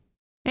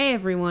Hey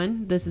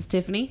everyone, this is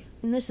Tiffany.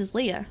 And this is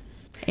Leah.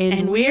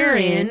 And we're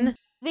in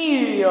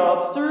The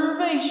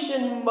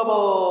Observation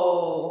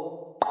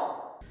Bubble.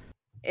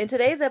 In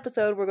today's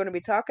episode, we're going to be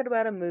talking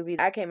about a movie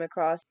I came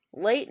across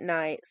late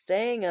night,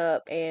 staying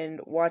up and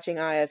watching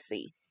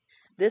IFC.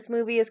 This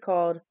movie is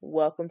called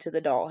Welcome to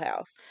the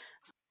Dollhouse.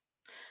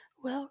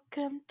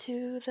 Welcome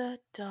to the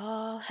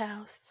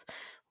Dollhouse.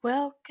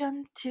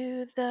 Welcome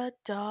to the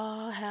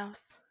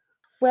Dollhouse.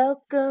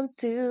 Welcome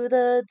to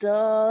the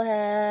Dollhouse.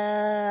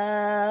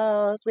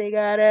 We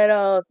got it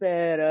all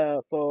set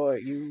up for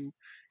you.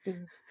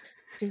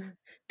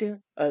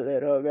 A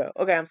little girl.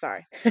 Okay, I'm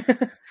sorry.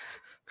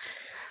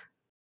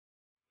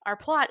 Our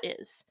plot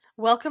is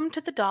Welcome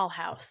to the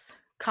Dollhouse,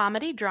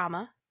 comedy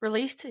drama,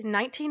 released in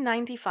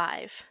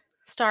 1995,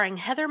 starring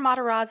Heather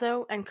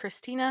Matarazzo and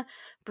Christina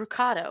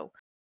Brucato.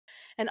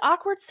 An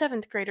awkward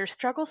 7th grader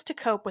struggles to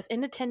cope with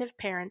inattentive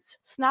parents,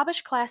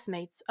 snobbish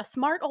classmates, a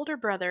smart older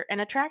brother,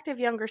 an attractive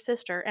younger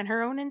sister, and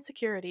her own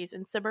insecurities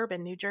in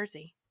suburban New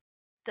Jersey.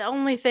 The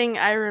only thing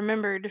I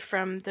remembered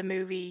from the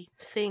movie,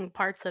 seeing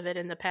parts of it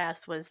in the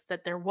past, was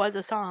that there was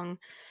a song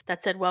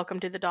that said Welcome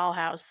to the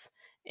Dollhouse,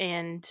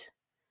 and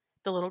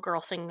the little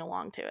girl singing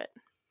along to it.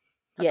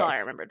 That's all I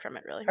remembered from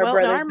it, really. Her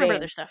brother's I remember band.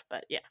 other stuff,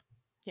 but yeah.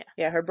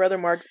 Yeah, her brother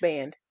Mark's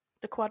band.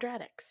 The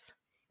Quadratics.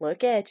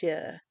 Look at you.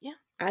 Yeah.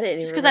 I didn't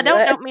even Just because I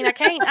don't mean I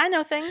can't. I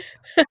know things.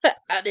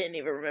 I didn't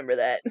even remember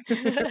that.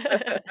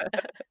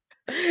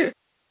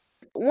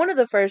 One of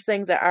the first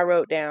things that I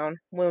wrote down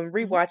when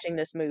rewatching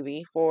this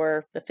movie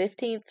for the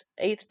 15th,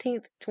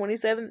 18th,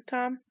 27th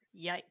time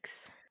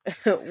Yikes.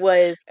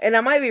 was, and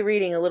I might be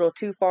reading a little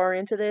too far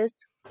into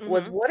this,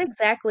 was what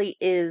exactly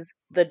is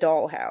the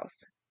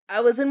Dollhouse? I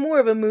was in more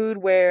of a mood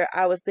where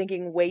I was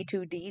thinking way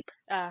too deep.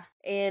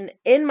 And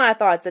in my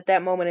thoughts at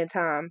that moment in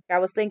time, I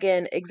was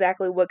thinking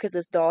exactly what could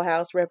this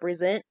dollhouse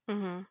represent?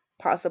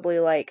 Possibly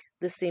like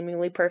the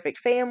seemingly perfect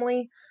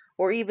family,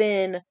 or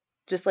even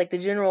just like the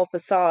general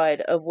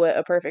facade of what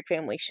a perfect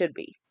family should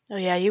be. Oh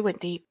yeah, you went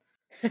deep.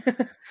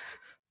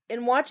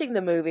 In watching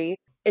the movie,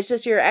 it's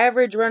just your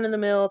average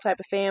run-of-the-mill type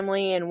of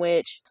family in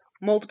which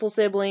multiple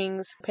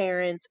siblings,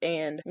 parents,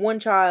 and one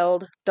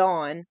child,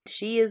 Dawn.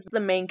 She is the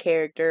main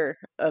character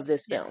of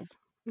this film.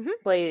 Yes.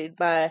 Played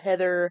by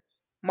Heather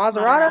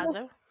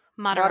Matarazzo.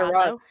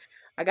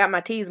 I got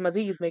my T's and my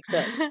Z's mixed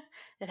up.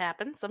 It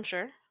happens, I'm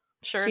sure.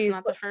 It's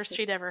not the first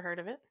she'd ever heard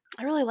of it.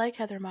 I really like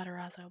Heather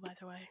Matarazzo, by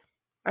the way.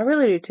 I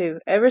really do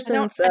too. Ever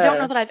since I don't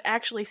know that I've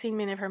actually seen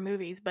many of her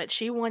movies, but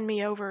she won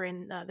me over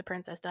in The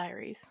Princess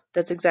Diaries.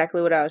 That's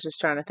exactly what I was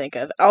just trying to think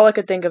of. All I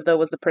could think of though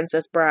was The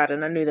Princess Bride,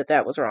 and I knew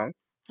that was wrong.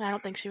 I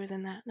don't think she was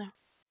in that, no.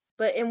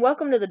 But in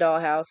Welcome to the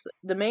Dollhouse,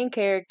 the main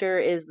character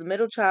is the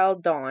middle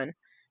child, Dawn.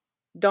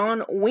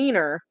 Dawn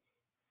Wiener.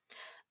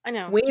 I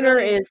know. Wiener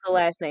is the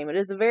last name. It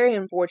is a very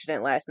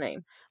unfortunate last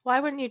name. Why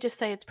wouldn't you just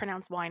say it's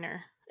pronounced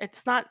Weiner?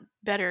 It's not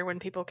better when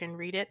people can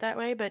read it that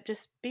way, but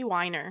just be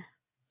Weiner.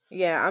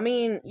 Yeah, I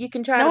mean, you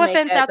can try to make that.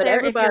 No offense out there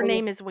everybody... if your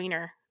name is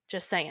Wiener.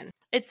 Just saying.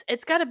 It's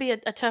got to be a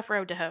tough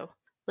road to hoe,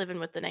 living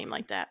with the name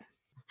like that.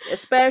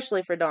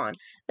 Especially for Dawn.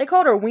 They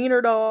called her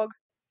Wiener Dog.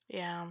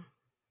 Yeah.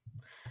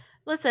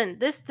 Listen,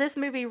 this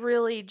movie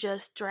really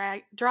just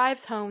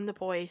drives home the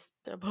point.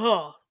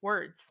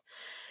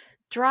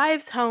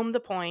 Drives home the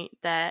point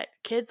that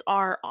kids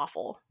are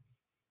awful.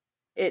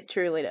 It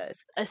truly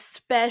does.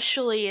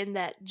 Especially in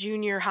that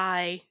junior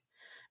high,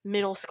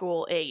 middle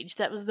school age.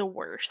 That was the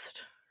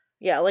worst.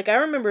 Yeah, like I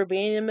remember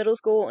being in middle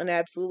school and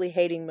absolutely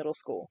hating middle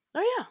school.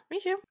 Oh yeah, me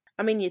too.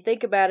 I mean, you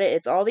think about it,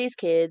 it's all these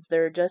kids,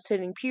 they're just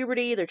hitting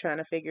puberty, they're trying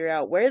to figure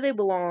out where they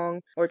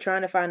belong, or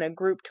trying to find a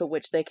group to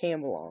which they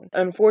can belong.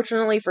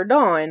 Unfortunately for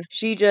Dawn,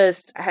 she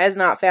just has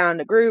not found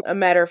a group. A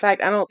matter of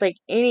fact, I don't think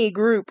any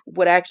group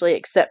would actually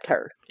accept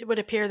her. It would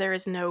appear there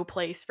is no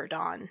place for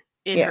Dawn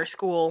in her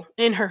school,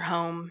 in her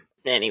home,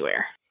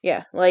 anywhere.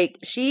 Yeah, like,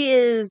 she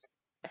is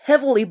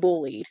heavily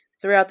bullied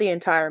throughout the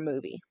entire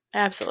movie.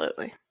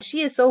 Absolutely.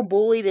 She is so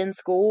bullied in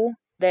school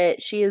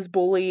that she is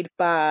bullied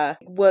by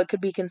what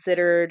could be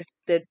considered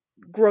the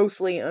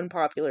grossly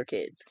unpopular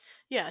kids.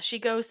 Yeah, she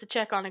goes to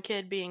check on a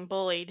kid being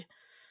bullied,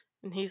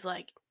 and he's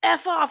like,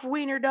 F off,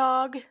 wiener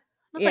dog. I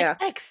was like,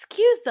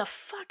 excuse the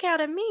fuck out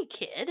of me,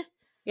 kid.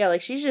 Yeah,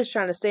 like, she's just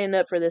trying to stand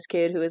up for this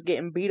kid who is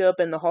getting beat up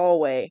in the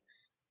hallway.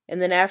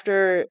 And then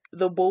after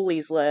the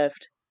bullies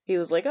left, he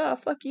was like, oh,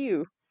 fuck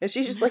you. And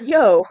she's just like,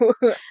 yo,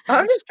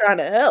 I'm just trying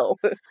to help.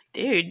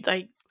 Dude,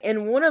 like...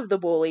 And one of the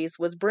bullies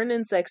was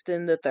Brendan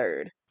Sexton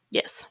III.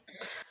 Yes.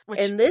 Which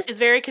is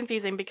very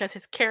confusing because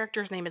his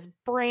character's name is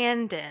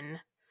Brandon.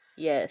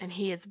 Yes. And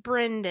he is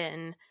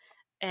Brendan.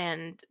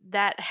 And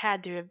that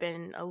had to have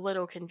been a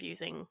little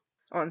confusing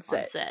on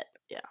set.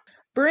 Yeah.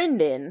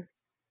 Brandon,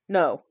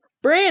 the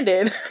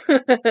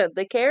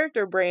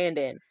character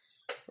Brandon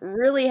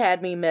really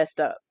had me messed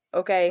up,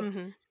 okay?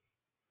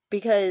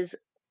 Because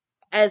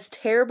as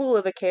terrible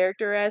of a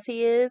character as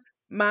he is,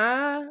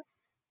 my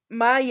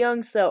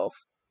young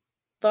self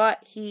thought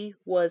he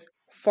was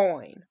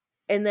fine.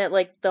 And that,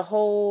 like, the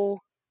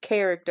whole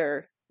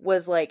character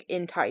was, like,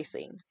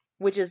 enticing.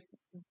 Which is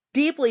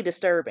deeply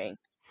disturbing.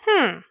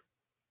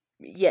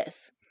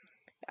 Yes.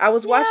 I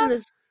was watching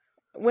this.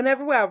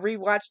 Whenever I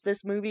rewatched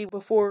this movie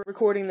before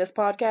recording this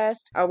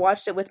podcast, I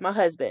watched it with my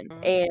husband,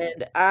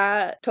 and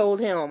I told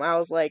him, I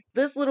was like,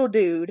 this little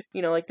dude,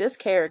 like this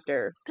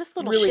character. This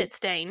little really, shit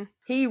stain.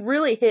 He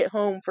really hit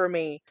home for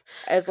me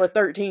as a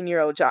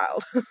 13-year-old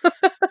child.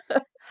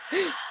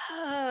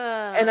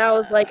 And I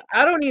was like,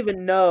 I don't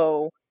even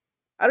know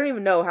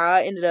how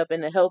I ended up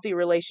in a healthy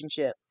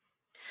relationship.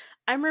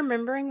 I'm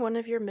remembering one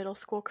of your middle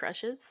school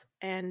crushes,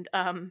 and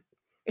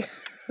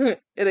it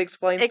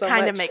explains so much. It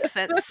kind of makes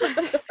sense.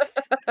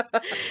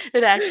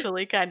 It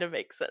actually kind of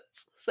makes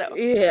sense. So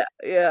yeah,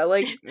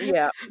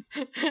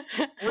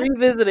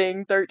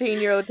 revisiting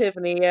 13-year-old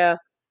Tiffany,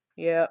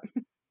 yeah.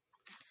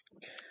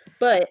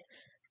 But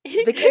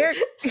the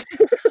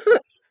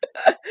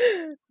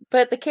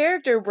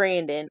character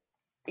Brandon,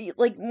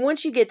 like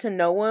once you get to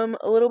know him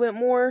a little bit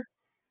more,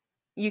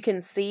 you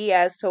can see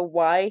as to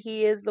why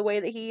he is the way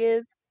that he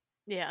is.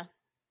 Yeah.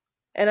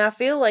 And I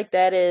feel like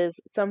that is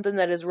something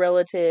that is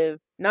relative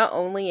not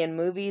only in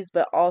movies,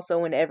 but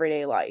also in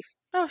everyday life.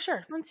 Oh,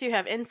 sure. Once you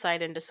have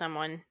insight into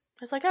someone,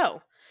 it's like,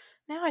 oh,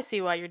 now I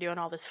see why you're doing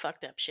all this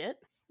fucked up shit.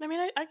 I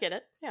mean, I get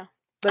it. Yeah.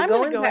 But I'm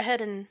going to go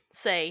ahead and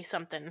say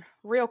something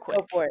real quick.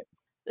 Go for it.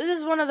 This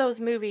is one of those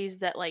movies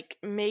that, like,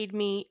 made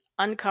me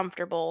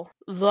uncomfortable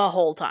the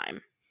whole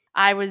time.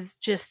 I was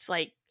just,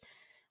 like,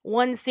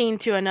 one scene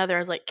to another. I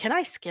was like, can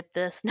I skip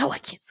this? No, I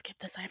can't skip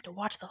this. I have to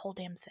watch the whole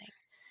damn thing.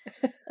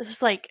 It's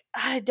just like,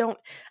 I don't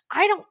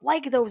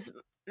like those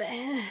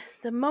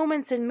the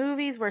moments in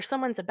movies where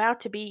someone's about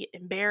to be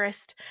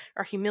embarrassed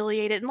or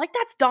humiliated, and like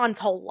that's Dawn's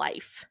whole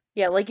life.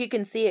 Yeah, like you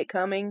can see it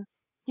coming.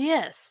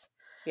 Yes.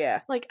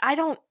 Yeah. Like I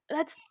don't.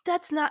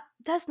 That's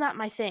not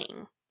my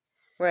thing.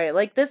 Right.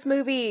 Like this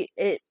movie,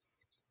 it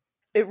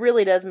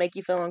really does make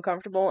you feel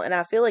uncomfortable, and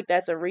I feel like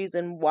that's a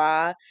reason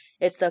why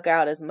it stuck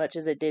out as much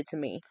as it did to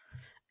me.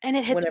 And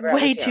it hits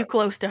way too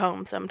close to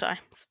home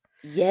sometimes.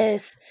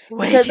 Yes.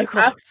 Way too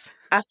close.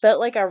 I felt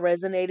like I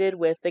resonated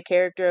with the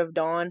character of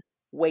Dawn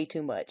way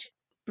too much.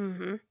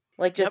 Mm-hmm.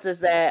 Like just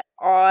as that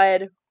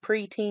odd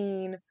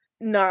preteen,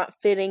 not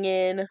fitting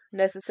in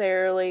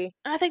necessarily.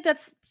 I think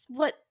that's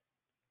like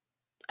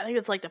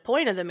the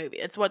point of the movie.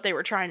 It's what they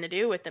were trying to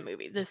do with the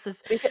movie. This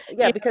is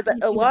because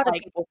a lot of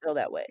people feel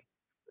that way.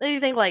 You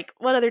think like,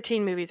 what other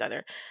teen movies are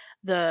there?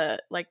 The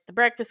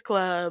Breakfast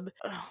Club.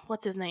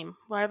 What's his name?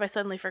 Why have I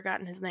suddenly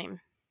forgotten his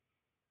name?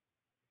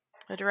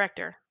 The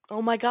director.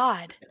 Oh my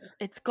god,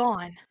 it's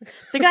gone.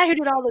 The guy who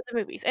did all the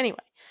movies. Anyway,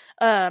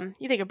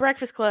 you think of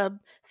Breakfast Club,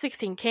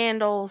 16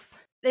 Candles.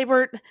 They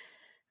were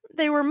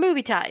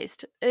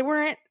movie-tized. They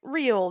weren't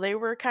real. They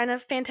were kind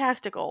of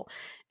fantastical.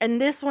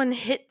 And this one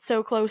hit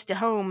so close to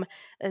home,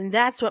 and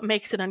that's what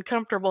makes it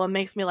uncomfortable and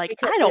makes me like,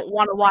 I don't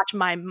want to watch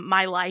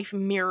my life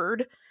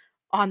mirrored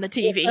on the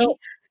TV.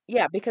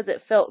 Because it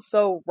felt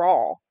so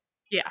raw.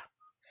 Yeah.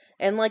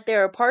 And like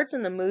there are parts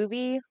in the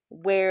movie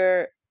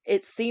where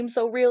it seems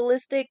so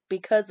realistic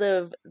because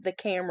of the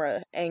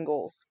camera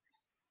angles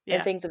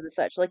and things of the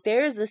such. Like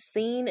there's a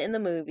scene in the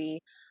movie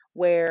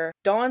where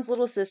Dawn's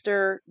little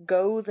sister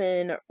goes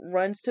and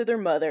runs to their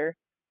mother,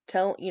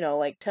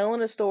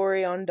 telling a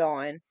story on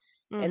Dawn,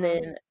 and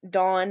then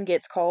Dawn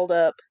gets called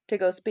up to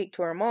go speak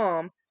to her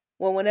mom.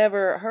 Well,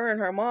 whenever her and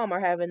her mom are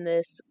having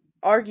this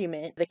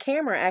argument, the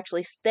camera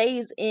actually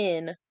stays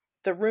in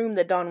the room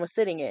that Dawn was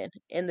sitting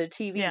in the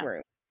TV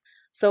room.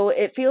 So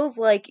it feels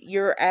like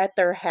you're at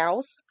their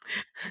house.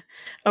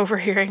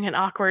 Overhearing an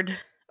awkward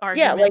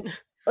argument. Yeah,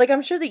 like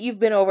I'm sure that you've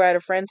been over at a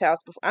friend's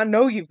house before. I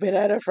know you've been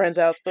at a friend's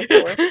house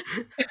before.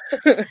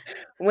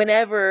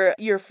 Whenever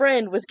your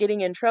friend was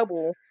getting in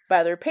trouble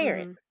by their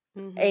parent.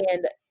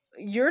 And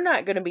you're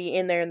not going to be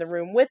in there in the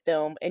room with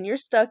them, and you're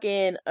stuck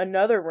in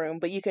another room,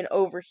 but you can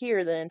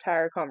overhear the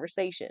entire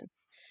conversation.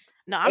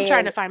 No, I'm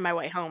trying to find my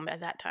way home at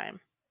that time.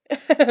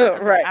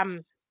 Right. Like,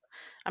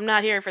 I'm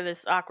not here for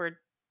this awkward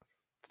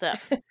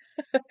stuff.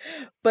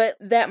 But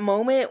that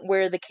moment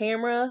where the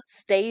camera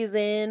stays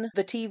in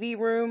the TV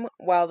room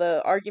while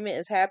the argument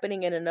is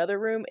happening in another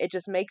room, it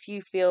just makes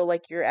you feel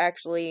like you're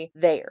actually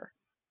there.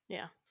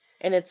 Yeah.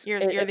 And you're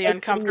the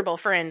uncomfortable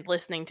friend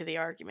listening to the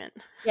argument.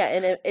 Yeah,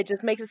 and it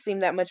just makes it seem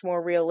that much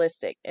more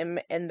realistic and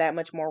that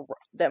much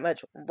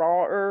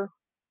rawer.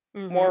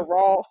 More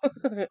raw.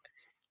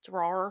 It's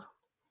raw.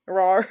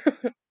 Raw.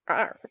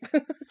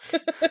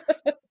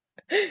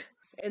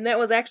 And that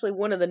was actually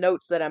one of the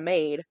notes that I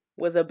made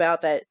was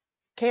about that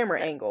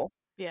camera angle.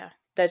 Yeah.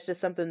 That's just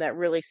something that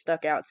really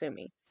stuck out to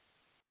me.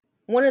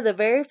 One of the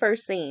very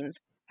first scenes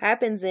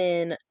happens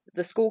in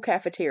the school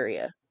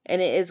cafeteria,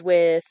 and it is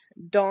with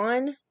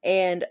Dawn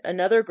and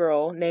another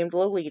girl named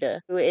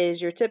Lolita, who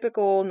is your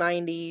typical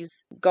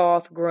 90s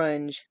goth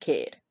grunge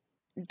kid.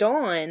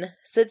 Dawn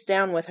sits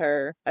down with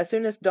her. As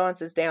soon as Dawn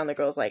sits down, the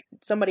girl's like,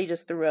 somebody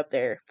just threw up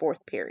their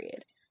fourth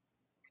period.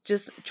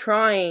 Just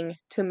trying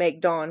to make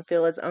Dawn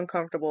feel as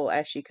uncomfortable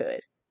as she could.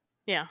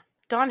 Yeah.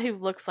 Dawn, who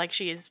looks like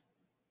she is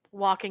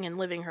walking and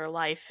living her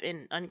life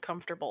in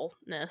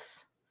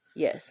uncomfortableness.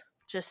 Yes.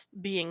 just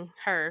being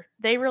her.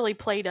 They really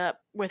played up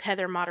with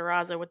Heather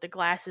Matarazzo with the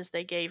glasses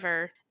they gave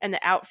her and the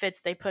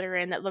outfits they put her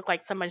in that look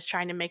like somebody's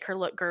trying to make her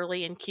look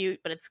girly and cute,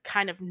 but it's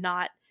kind of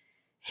not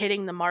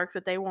hitting the mark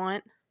that they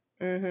want.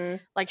 Mm-hmm.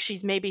 Like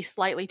she's maybe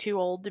slightly too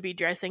old to be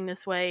dressing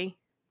this way,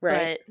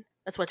 Right. but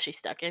that's what she's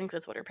stuck in because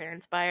that's what her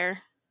parents buy her.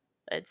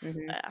 It's,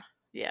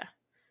 yeah,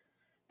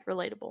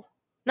 relatable.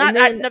 Not,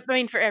 then, I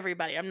mean, for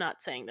everybody. I'm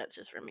not saying that's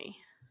just for me.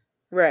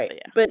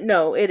 right. But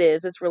no, it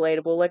is. It's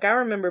relatable. Like, I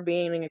remember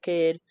being a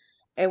kid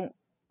and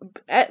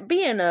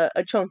being a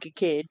chunky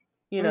kid,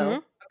 you know.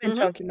 I've been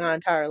chunky my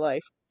entire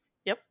life.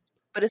 Yep.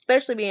 But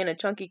especially being a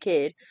chunky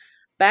kid,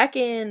 back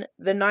in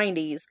the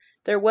 90s,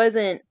 there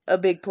wasn't a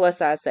big plus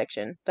size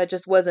section. That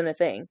just wasn't a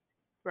thing.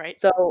 Right.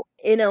 So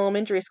in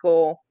elementary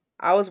school,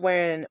 I was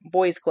wearing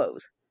boys'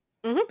 clothes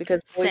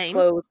because boys'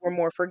 clothes were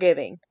more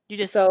forgiving. You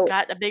just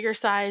got a bigger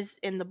size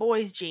in the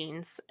boys'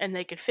 jeans and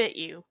they could fit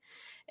you.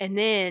 And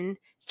then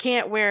you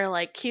can't wear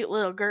like cute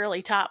little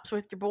girly tops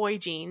with your boy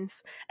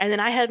jeans. And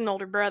then I had an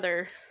older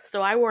brother,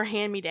 so I wore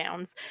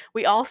hand-me-downs.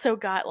 We also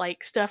got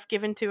like stuff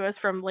given to us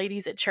from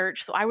ladies at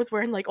church, so I was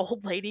wearing like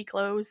old lady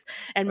clothes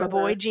and my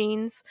boy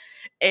jeans,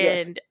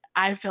 and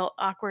I felt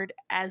awkward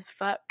as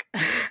fuck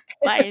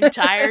my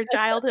entire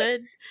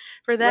childhood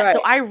for that. Right.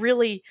 So I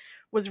really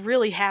was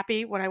really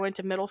happy when I went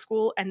to middle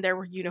school and there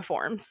were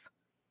uniforms.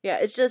 Yeah,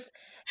 it's just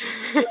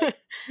like,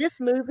 this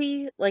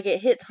movie, like, it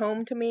hits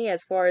home to me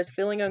as far as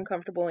feeling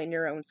uncomfortable in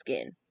your own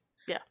skin.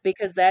 Yeah.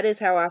 Because that is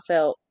how I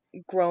felt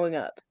growing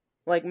up,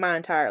 like, my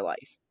entire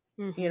life,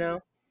 you know?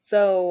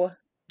 So,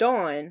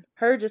 Dawn,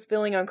 her just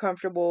feeling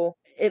uncomfortable,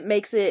 it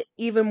makes it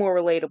even more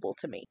relatable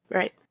to me.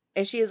 Right.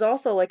 And she is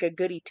also, like, a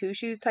goody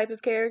two-shoes type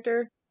of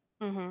character.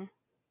 Mm-hmm.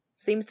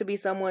 Seems to be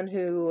someone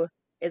who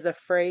is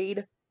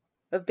afraid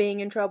of being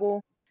in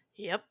trouble.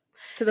 Yep.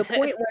 To the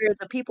point where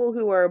the people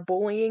who are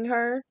bullying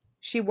her,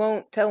 she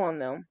won't tell on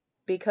them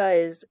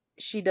because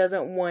she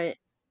doesn't want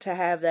to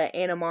have that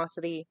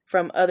animosity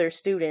from other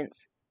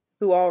students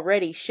who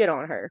already shit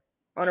on her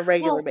on a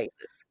regular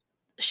basis.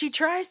 She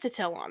tries to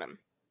tell on him.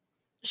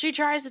 She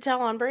tries to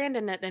tell on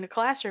Brandon in a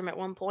classroom at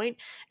one point,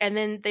 and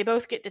then they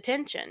both get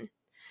detention.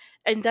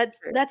 And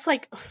that's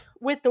like,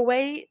 with the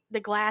way the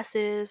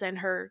glasses and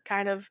her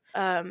kind of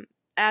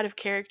out of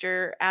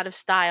character, out of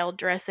style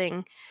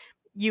dressing,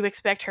 you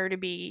expect her to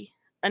be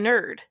a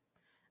nerd,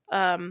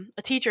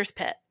 a teacher's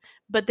pet.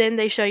 But then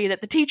they show you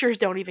that the teachers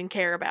don't even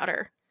care about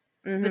her.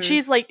 That she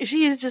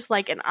is just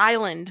like an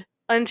island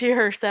unto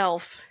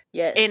herself.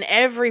 Yes. In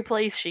every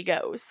place she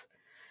goes.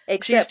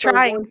 Except she's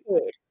trying, for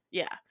one kid.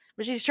 Yeah.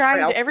 But she's trying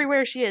to,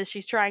 everywhere she is,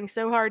 she's trying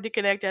so hard to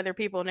connect to other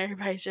people, and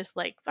everybody's just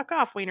like, fuck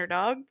off, wiener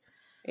dog.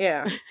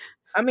 Yeah.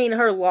 I mean,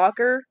 her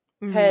locker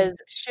has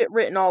shit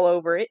written all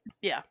over it.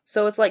 Yeah.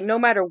 So it's like, no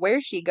matter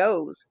where she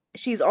goes,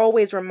 she's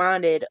always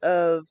reminded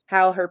of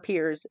how her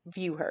peers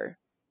view her.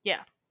 Yeah,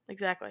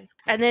 exactly.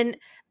 And then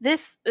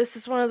this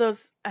is one of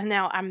those, and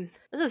now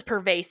this is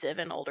pervasive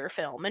in older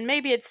film, and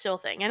maybe it's still a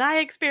thing, and I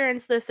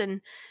experienced this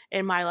in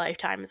my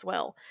lifetime as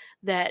well,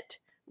 that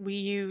we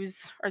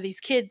use, or these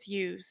kids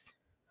use,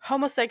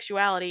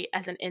 homosexuality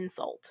as an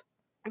insult.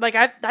 Like,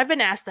 I've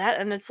been asked that,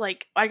 and it's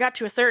like, I got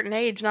to a certain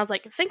age, and I was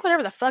like, think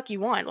whatever the fuck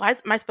you want. Why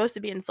am I supposed to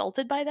be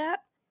insulted by that?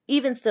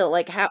 Even still,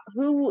 like, how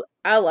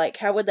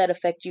would that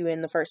affect you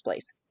in the first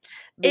place?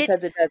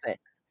 Because it doesn't.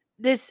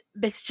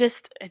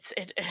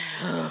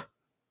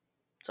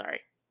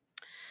 Sorry.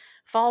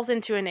 Falls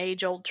into an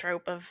age-old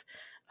trope of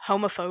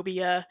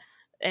homophobia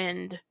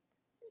and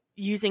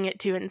using it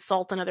to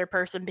insult another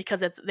person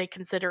because they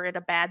consider it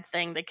a bad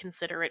thing, they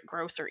consider it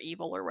gross or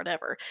evil or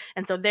whatever.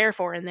 And so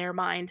therefore, in their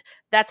mind,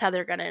 that's how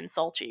they're going to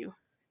insult you.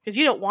 Because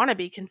you don't want to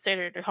be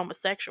considered a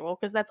homosexual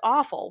because that's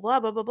awful, blah,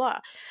 blah, blah, blah.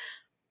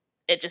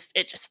 It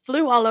just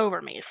flew all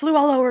over me. It flew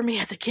all over me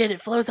as a kid.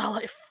 It flies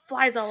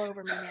all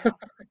over me now.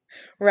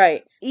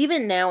 Right.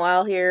 Even now,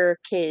 I'll hear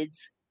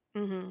kids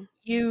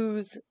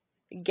use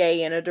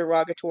gay in a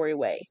derogatory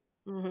way.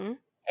 And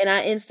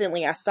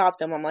I stopped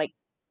them. I'm like,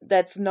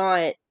 it's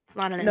not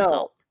an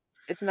insult.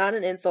 It's not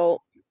an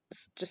insult.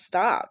 Just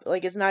stop.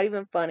 Like, it's not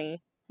even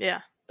funny.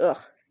 Yeah. Ugh.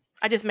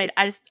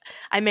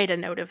 I made a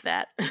note of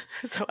that.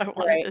 So I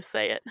wanted to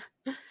say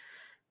it.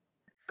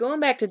 Going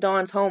back to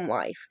Dawn's home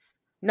life,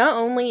 not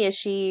only is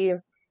she,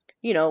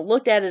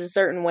 looked at it a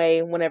certain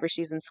way whenever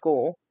she's in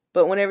school,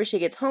 but whenever she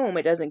gets home,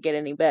 it doesn't get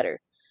any better.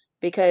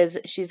 Because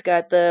she's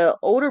got the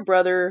older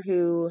brother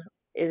who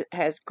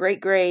has great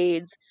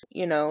grades,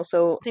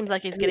 so... Seems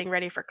like he's getting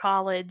ready for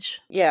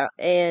college. Yeah,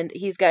 and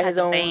he's got his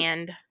own...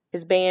 band.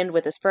 His band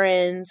with his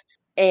friends,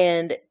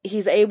 and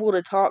he's able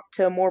to talk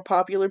to more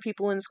popular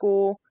people in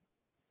school,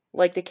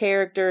 like the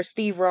character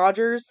Steve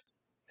Rogers,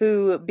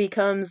 who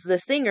becomes the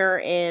singer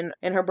in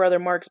her brother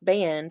Mark's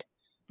band.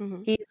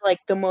 He's like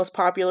the most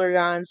popular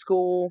guy in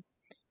school.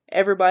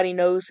 Everybody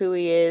knows who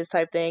he is,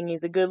 type thing.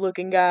 He's a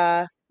good-looking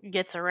guy.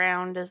 Gets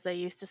around, as they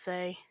used to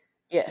say.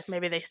 Yes.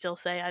 Maybe they still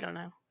say, I don't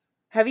know.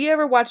 Have you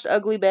ever watched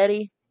Ugly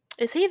Betty?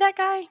 Is he that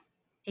guy?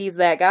 He's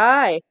that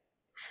guy.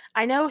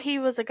 I know he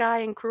was a guy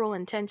in Cruel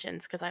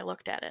Intentions, because I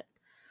looked at it.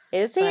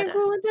 Is he in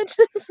Cruel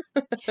Intentions?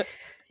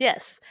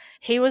 Yes.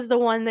 He was the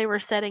one they were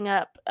setting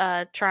up,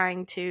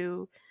 trying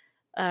to,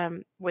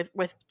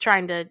 with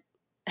trying to,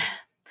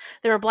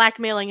 they were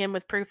blackmailing him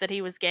with proof that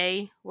he was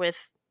gay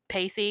with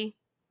Pacey.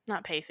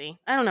 Not Pacey.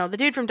 I don't know. The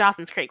dude from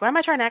Dawson's Creek. Why am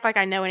I trying to act like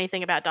I know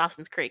anything about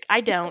Dawson's Creek? I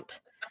don't.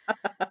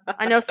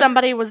 I know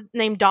somebody was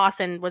named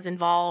Dawson was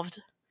involved.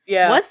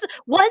 Yeah. Was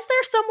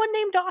there someone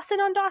named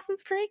Dawson on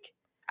Dawson's Creek?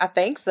 I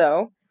think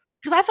so.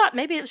 Because I thought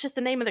maybe it was just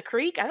the name of the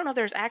creek. I don't know if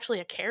there's actually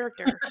a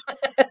character.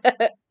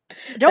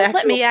 Don't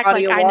let me act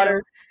like I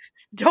know.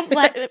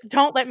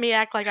 Don't let me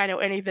act like I know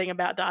anything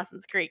about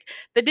Dawson's Creek.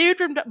 The dude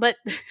from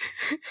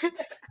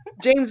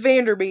James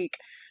Vanderbeek.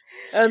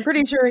 I'm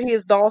pretty sure he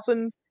is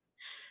Dawson.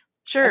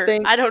 Sure,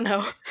 I don't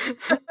know.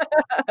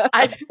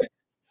 I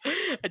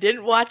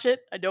didn't watch it.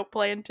 I don't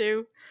plan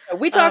to.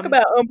 We talk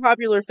about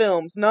unpopular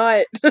films,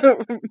 not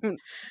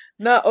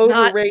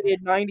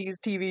overrated 90s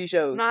TV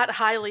shows. Not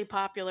highly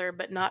popular,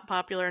 but not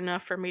popular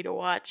enough for me to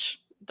watch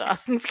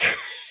Dawson's Creek.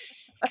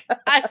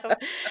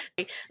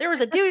 There was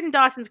a dude in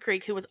Dawson's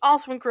Creek who was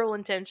also in Cruel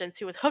Intentions,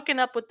 who was hooking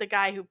up with the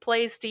guy who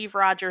plays Steve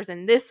Rogers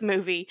in this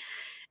movie,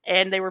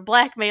 and they were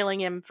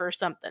blackmailing him for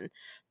something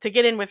to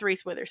get in with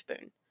Reese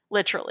Witherspoon.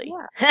 Literally.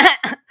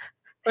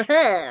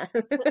 Yeah.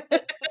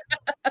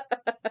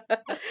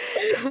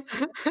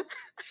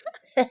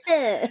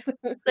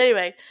 So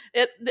anyway,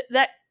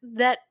 that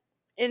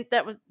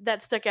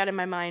stuck out in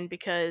my mind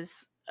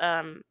because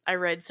I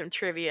read some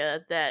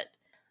trivia that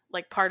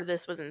like part of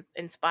this was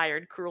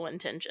inspired Cruel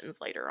Intentions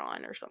later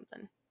on or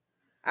something.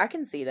 I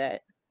can see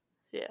that.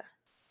 Yeah.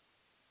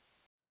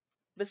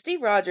 But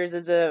Steve Rogers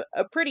is a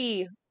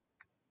pretty,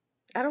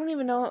 I don't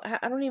even know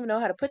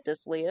how to put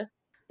this, Leah.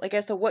 Like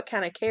as to what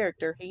kind of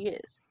character he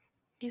is.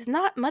 He's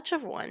not much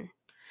of one.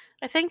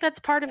 I think that's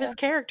part of his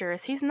character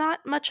is he's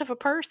not much of a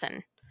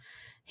person.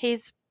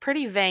 He's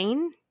pretty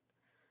vain.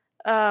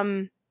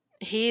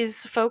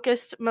 He's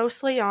focused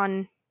mostly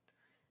on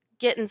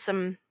getting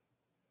some,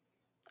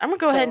 I'm going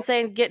to go ahead and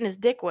say getting his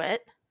dick wet.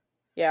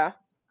 Yeah.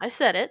 I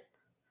said it.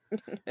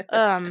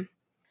 And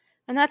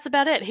that's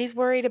about it. He's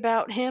worried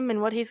about him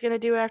and what he's going to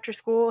do after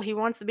school. He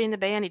wants to be in the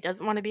band. He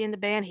doesn't want to be in the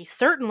band. He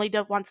certainly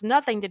wants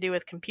nothing to do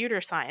with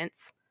computer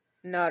science.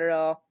 Not at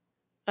all.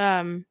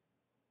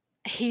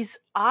 He's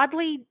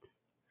oddly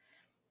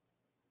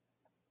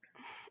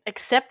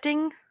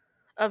accepting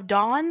of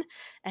Dawn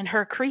and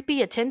her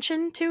creepy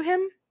attention to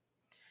him.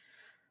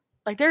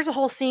 Like there's a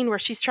whole scene where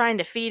she's trying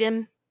to feed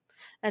him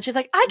and she's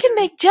like, I can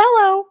make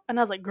Jell-O. And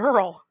I was like,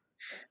 girl.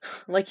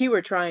 Like you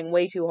were trying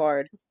way too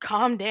hard.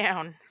 Calm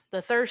down.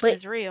 The thirst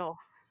is real.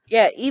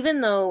 Yeah,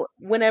 even though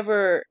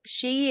whenever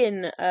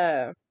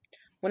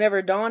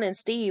Dawn and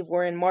Steve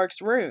were in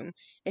Mark's room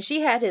and she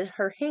had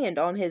her hand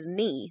on his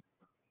knee.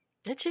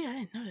 Did she? I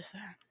didn't notice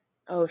that.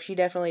 Oh, she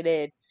definitely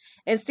did.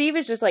 And Steve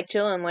is just like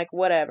chilling, like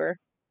whatever.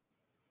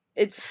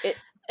 It's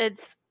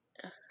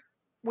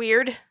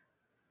weird.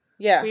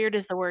 Yeah. Weird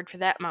is the word for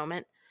that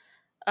moment.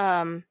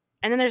 And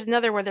then there's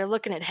another where they're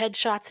looking at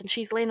headshots and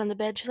she's laying on the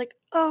bed. She's like,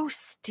 oh,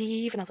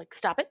 Steve. And I was like,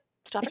 stop it.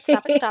 Stop it.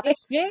 Stop it. Stop it.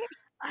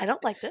 I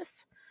don't like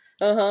this.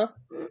 Uh-huh.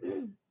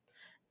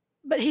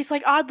 But he's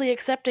like oddly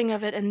accepting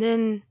of it. And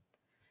then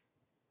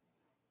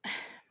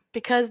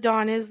because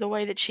Dawn is the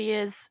way that she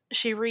is,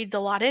 she reads a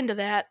lot into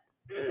that.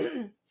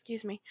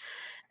 Excuse me.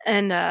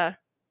 And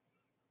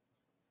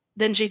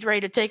then she's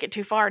ready to take it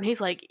too far. And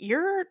he's like,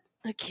 you're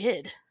a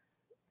kid.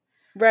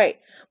 Right.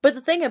 But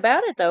the thing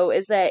about it, though,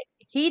 is that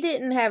he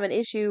didn't have an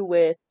issue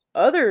with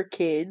other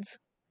kids.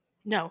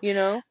 No. You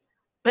know?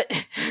 But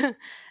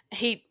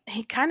he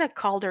kind of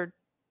called her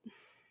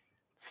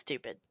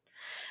stupid.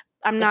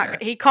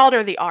 He called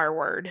her the R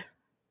word.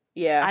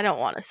 Yeah. I don't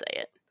want to say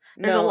it.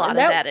 There's a lot of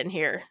that in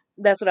here.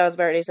 That's what I was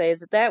about to say,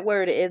 is that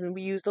word isn't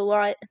used a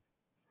lot.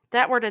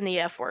 That word and the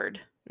F word.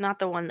 Not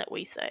the one that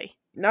we say.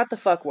 Not the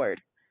fuck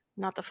word.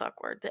 Not the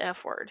fuck word. The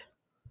F word.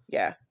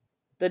 Yeah.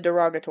 The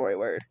derogatory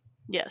word.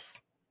 Yes.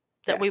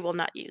 That we will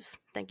not use.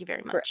 Thank you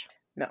very much. Correct.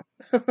 No.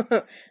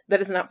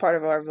 That is not part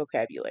of our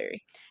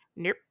vocabulary.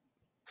 Nope.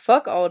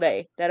 Fuck all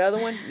day. That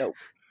other one? Nope.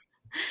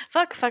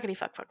 Fuck, fuckity,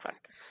 fuck, fuck, fuck.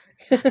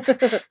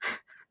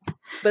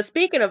 But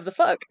speaking of the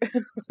fuck,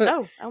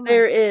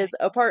 there is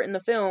a part in the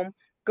film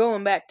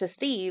going back to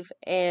Steve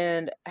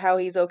and how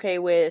he's okay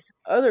with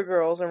other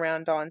girls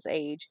around Dawn's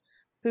age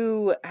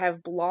who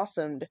have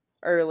blossomed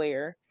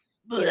earlier.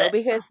 You know,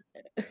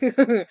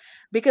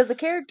 because the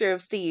character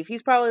of Steve,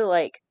 he's probably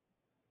like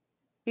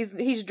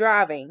he's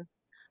driving.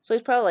 So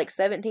he's probably like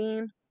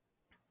 17.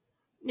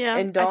 Yeah.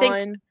 And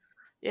Dawn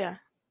yeah.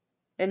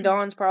 And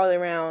Dawn's probably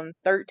around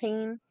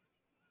 13.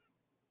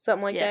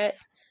 Something like that.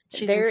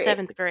 She's in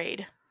 7th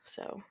grade.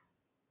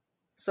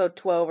 So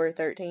 12 or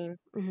 13.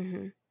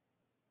 Mm-hmm.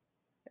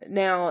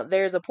 Now,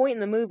 there's a point in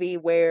the movie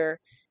where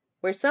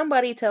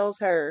somebody tells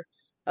her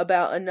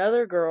about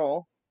another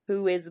girl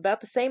who is about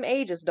the same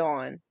age as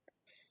Dawn,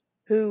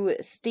 who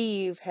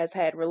Steve has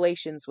had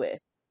relations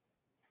with.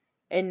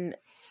 And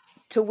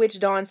to which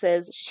Dawn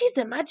says, she's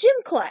in my gym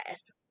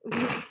class.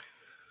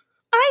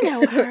 I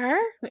know her.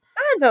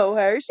 I know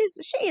her.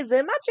 She's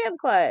in my gym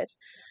class.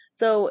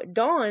 So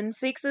Dawn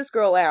seeks this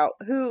girl out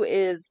who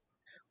is,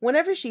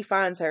 whenever she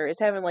finds her, is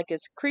having like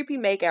this creepy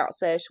makeout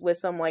sesh with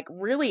some like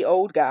really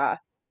old guy.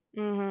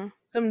 Mm-hmm.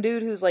 Some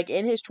dude who's like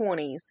in his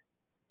 20s.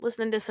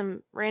 Listening to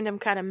some random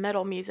kind of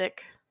metal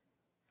music.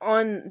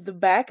 On the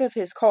back of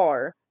his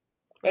car.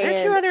 Are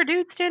there two other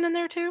dudes standing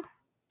there too?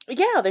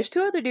 Yeah, there's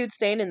two other dudes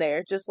standing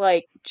there, just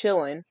like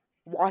chilling,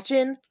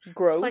 watching.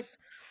 Gross. It's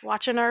like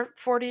watching our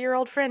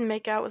 40-year-old friend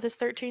make out with his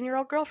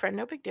 13-year-old girlfriend.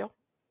 No big deal.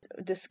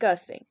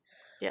 Disgusting.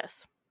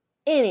 Yes.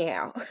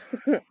 Anyhow,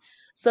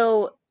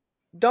 so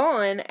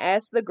Dawn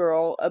asks the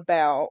girl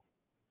about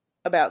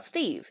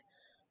Steve.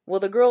 Well,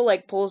 the girl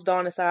like pulls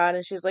Dawn aside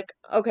and she's like,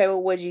 "Okay,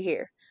 well, what'd you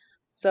hear?"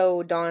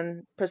 So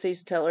Dawn proceeds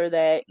to tell her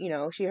that,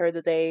 she heard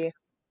that they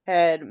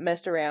had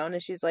messed around,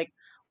 and she's like,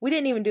 "We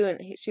didn't even do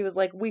it." She was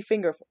like, "We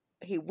finger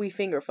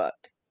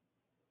fucked."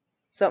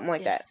 Something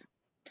like that.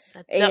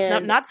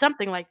 And not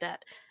something like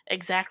that.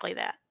 Exactly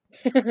that.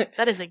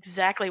 That is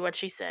exactly what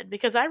she said,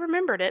 because I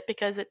remembered it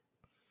because it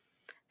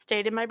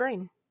stayed in my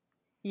brain.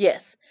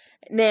 Yes.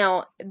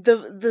 Now,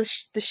 the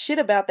shit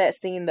about that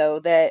scene though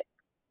that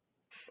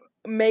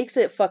makes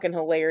it fucking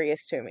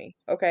hilarious to me,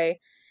 okay,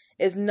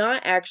 is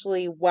not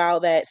actually while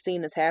that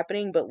scene is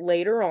happening, but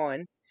later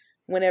on,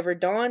 whenever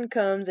Dawn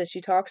comes and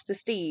she talks to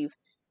Steve,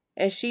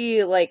 and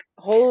she like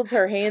holds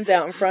her hands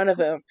out in front of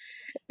him,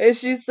 and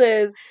she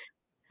says,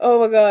 "Oh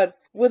my god,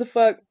 what the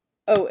fuck?"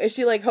 Oh, and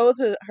she like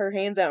holds her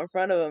hands out in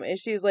front of him, and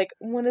she's like,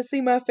 "Want to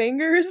see my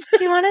fingers?"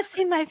 Do you want to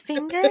see my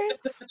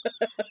fingers?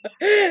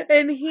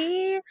 And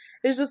he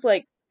is just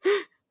like,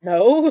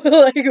 "No,"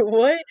 like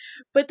what?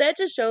 But that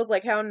just shows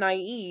like how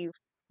naive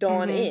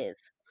Dawn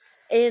is,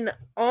 and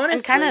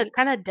honestly, and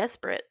kind of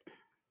desperate.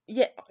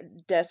 Yeah,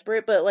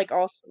 desperate, but like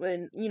also,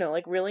 and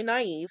like really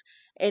naive,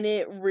 and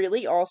it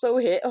really also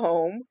hit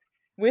home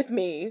with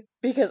me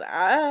because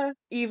I,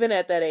 even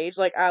at that age,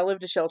 like I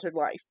lived a sheltered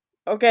life.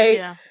 Okay.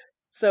 Yeah.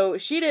 So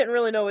she didn't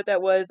really know what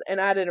that was,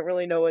 and I didn't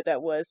really know what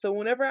that was. So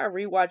whenever I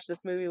rewatched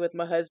this movie with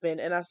my husband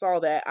and I saw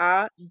that,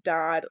 I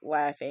died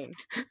laughing.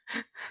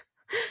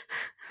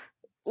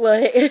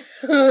 Like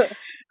to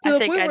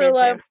the point where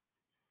like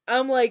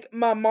I'm like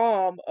my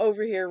mom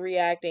over here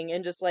reacting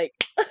and just like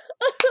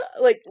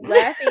like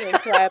laughing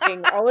and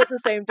clapping all at the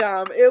same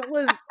time. It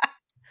was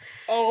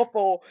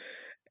awful.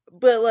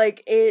 But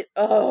like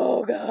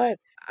oh god,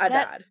 I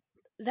died.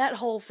 That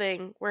whole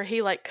thing where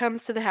he like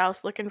comes to the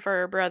house looking for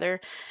her brother,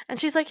 and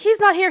she's like,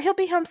 "He's not here, he'll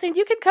be home soon.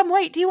 You can come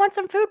wait. Do you want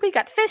some food? We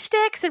got fish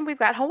sticks and we've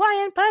got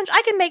Hawaiian punch.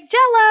 I can make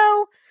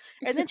jello."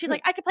 And then she's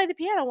like, "I could play the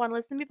piano. Want to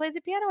listen to me play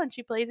the piano?" And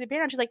she plays the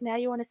piano, and she's like, "Now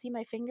you want to see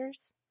my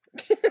fingers?"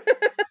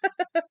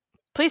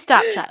 Please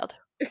stop, child.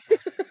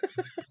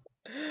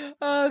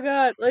 Oh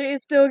god, like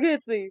it still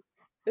gets me.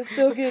 It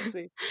still gets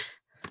me.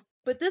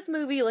 But this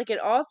movie, like it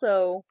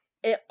also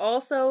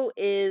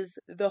is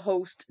the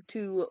host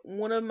to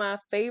one of my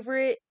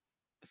favorite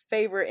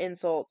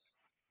insults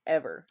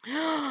ever.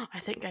 I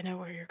think I know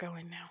where you're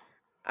going now.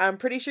 I'm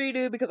pretty sure you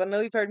do because I know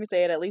you've heard me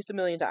say it at least 1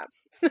 million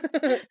times.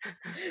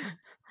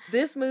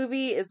 This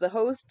movie is the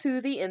host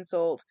to the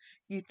insult,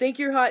 "You think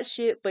you're hot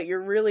shit, but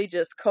you're really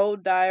just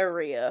cold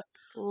diarrhea."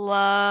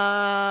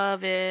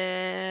 Love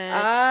it.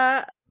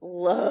 I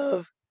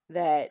love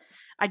that.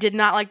 I did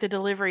not like the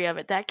delivery of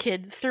it. That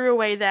kid threw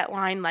away that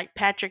line like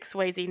Patrick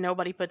Swayze,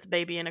 nobody puts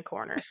baby in a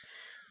corner.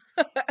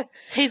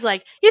 He's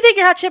like, "You think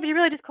you're hot shit, but you're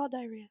really just cold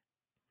diarrhea."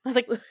 I was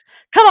like,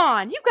 "Come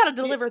on, you've got to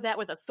deliver that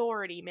with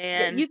authority,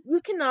 man." Yeah,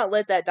 you cannot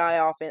let that die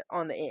off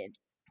on the end.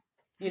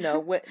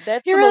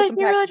 That's the most impactful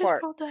you're really just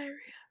part. cold diarrhea.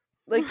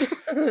 Like,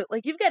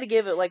 like you've got to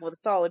give it like with a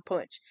solid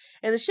punch.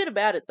 And the shit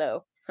about it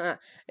though,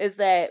 is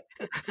that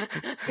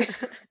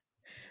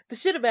the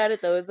shit about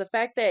it though is the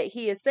fact that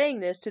he is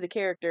saying this to the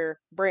character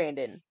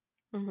Brandon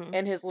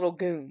and his little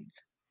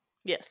goons.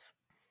 Yes.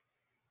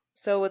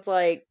 So it's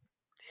like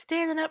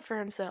standing up for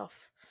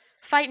himself.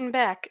 Fighting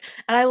back.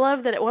 And I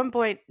love that at one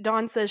point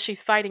Dawn says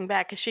she's fighting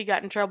back because she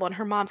got in trouble, and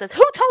her mom says,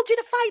 "Who told you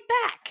to fight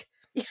back?"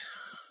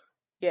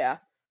 Yeah.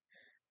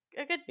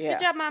 Good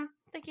job, Mom.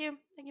 Thank you,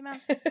 Mom.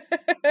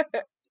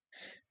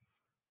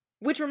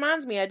 Which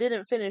reminds me, I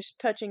didn't finish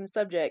touching the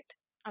subject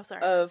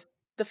of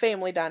the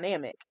family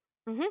dynamic.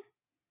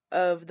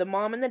 Of the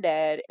mom and the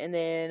dad, and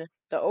then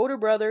the older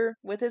brother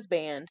with his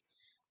band,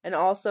 and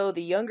also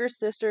the younger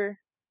sister,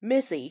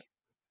 Missy,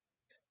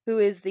 who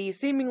is the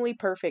seemingly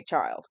perfect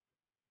child.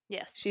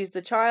 Yes. She's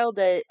the child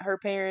that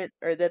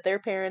that their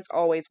parents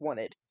always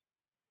wanted.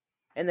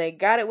 And they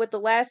got it with the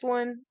last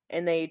one,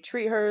 and they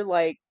treat her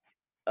like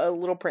a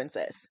little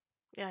princess.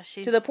 Yeah,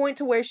 she's to the point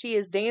to where she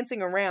is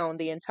dancing around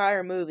the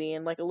entire movie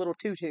in like a little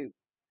tutu.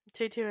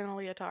 Tutu and a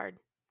leotard.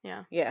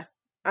 Yeah. Yeah.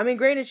 I mean,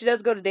 granted, she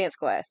does go to dance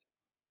class.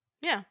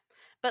 Yeah.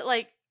 But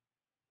like,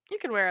 you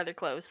can wear other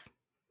clothes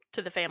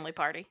to the family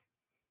party.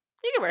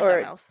 You can wear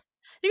something else.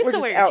 You can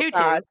still wear your tutu.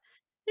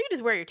 You can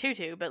just wear your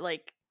tutu, but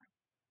like,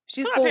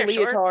 she's full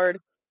leotard.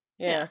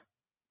 Yeah.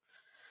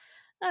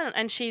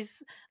 And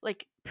she's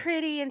like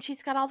pretty, and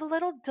she's got all the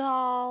little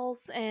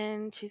dolls,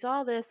 and she's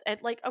all this,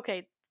 and like,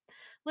 okay,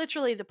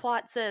 literally the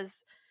plot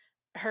says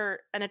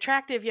an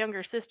attractive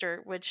younger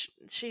sister, which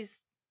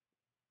she's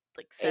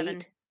like 7.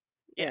 8.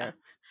 Yeah.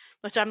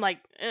 Which I'm like,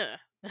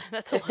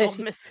 that's a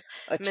little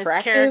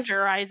Attractive.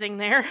 mischaracterizing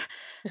there.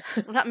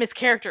 Well, not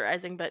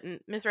mischaracterizing, but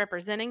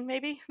misrepresenting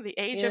maybe the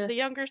age of the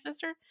younger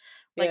sister.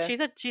 Like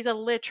she's a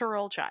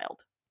literal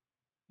child.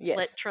 Yes.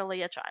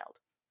 Literally a child.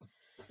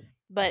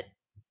 But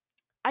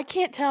I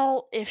can't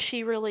tell if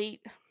she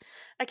really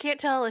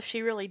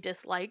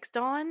dislikes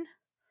Dawn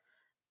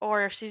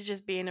or if she's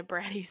just being a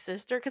bratty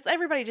sister, because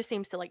everybody just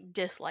seems to like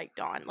dislike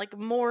Dawn, like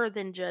more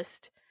than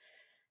just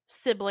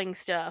sibling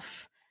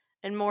stuff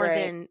and more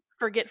than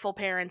forgetful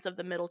parents of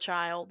the middle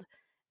child.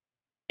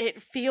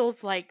 It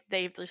feels like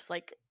they've just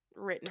like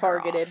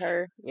targeted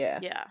her.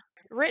 Yeah.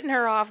 Written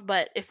her off,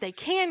 but if they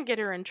can get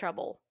her in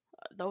trouble,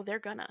 though they're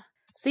gonna.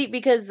 See,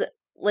 because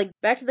like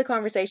back to the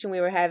conversation we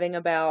were having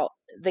about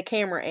the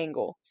camera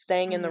angle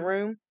staying in the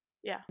room.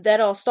 Yeah. That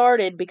all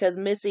started because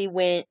Missy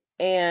went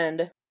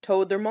and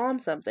told their mom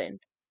something.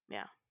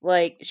 Yeah.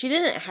 Like, she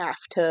didn't have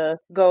to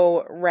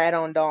go rat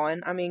on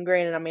Dawn. I mean,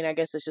 granted, I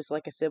guess it's just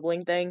like a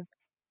sibling thing.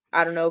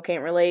 I don't know,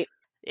 can't relate.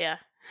 Yeah.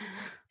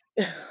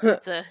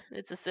 It's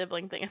a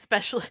sibling thing,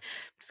 especially.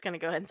 I'm just gonna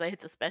go ahead and say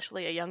it's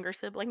especially a younger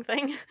sibling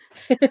thing,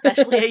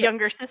 especially a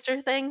younger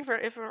sister thing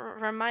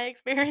from my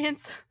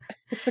experience.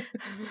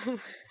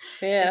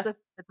 Yeah, it's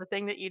a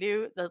thing that you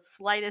do. The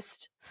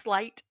slightest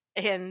slight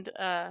and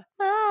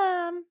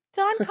Mom,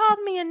 Dawn called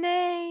me a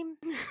name.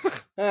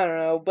 I don't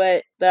know,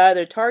 but they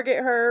either target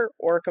her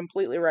or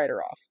completely write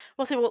her off.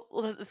 Well, see,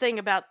 the thing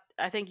about,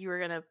 I think you were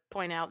gonna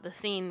point out the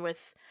scene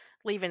with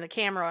leaving the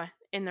camera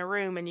in the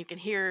room and you can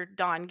hear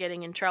Dawn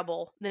getting in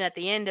trouble. Then at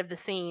the end of the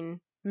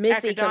scene,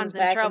 Missy comes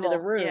back into the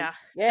room. Yeah,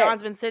 yes.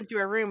 Dawn's been sent to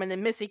her room, and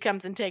then Missy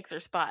comes and takes her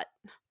spot.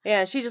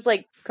 Yeah, she just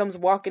like comes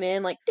walking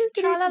in like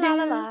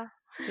Tra-la-la-la-la.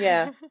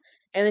 Yeah,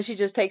 and then she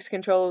just takes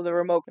control of the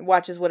remote and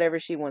watches whatever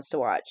she wants to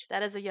watch.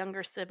 That is a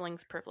younger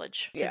sibling's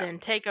privilege to then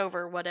take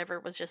over whatever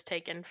was just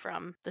taken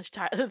from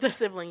the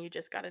sibling you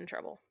just got in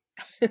trouble.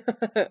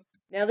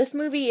 Now, this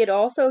movie, it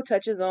also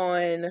touches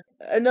on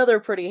another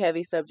pretty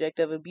heavy subject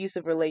of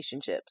abusive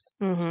relationships.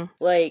 Mm-hmm.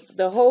 Like,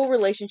 the whole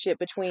relationship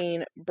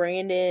between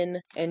Brandon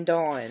and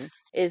Dawn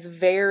is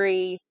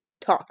very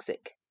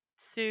toxic.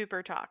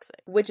 Super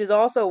toxic. Which is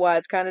also why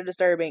it's kind of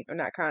disturbing, or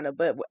not kind of,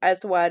 but as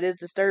to why it is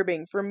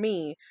disturbing for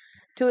me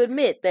to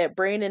admit that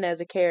Brandon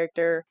as a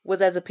character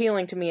was as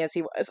appealing to me as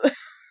he was.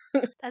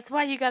 That's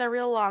why you got a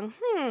real long,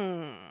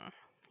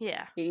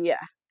 Yeah. Yeah.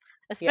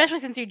 Especially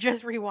since you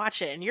just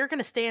rewatch it and you're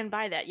going to stand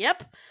by that.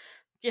 Yep,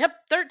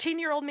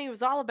 13-year-old me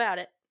was all about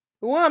it.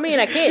 Well,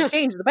 I can't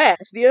change the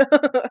past, you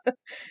know?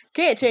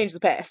 Can't change the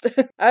past.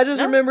 I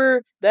just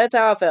remember that's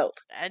how I felt.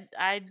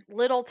 I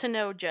little to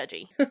no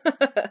judgy.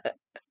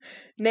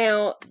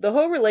 Now, the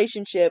whole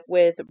relationship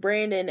with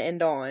Brandon and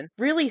Dawn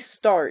really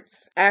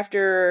starts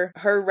after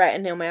her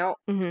ratting him out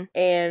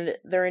and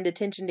they're in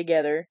detention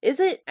together. Is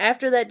it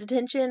after that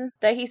detention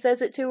that he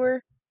says it to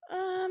her?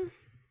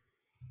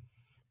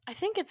 I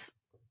think it's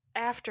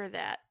after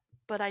that,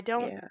 but I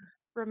don't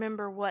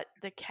remember what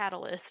the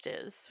catalyst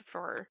is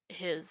for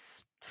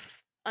his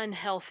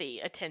unhealthy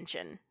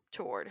attention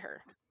toward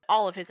her.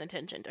 All of his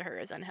attention to her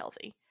is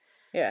unhealthy.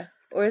 Yeah.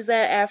 Or is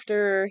that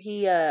after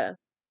he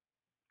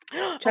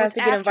tries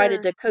to get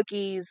invited to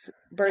Cookie's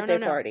birthday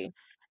party?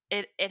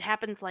 It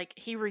happens like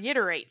he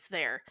reiterates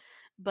there,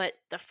 but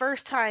the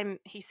first time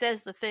he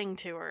says the thing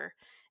to her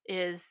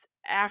is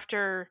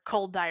after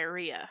cold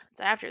diarrhea.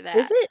 It's after that.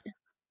 Is it?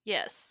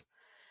 Yes.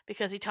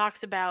 Because he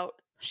talks about,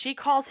 she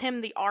calls him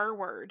the R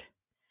word,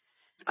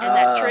 and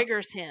that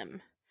triggers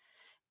him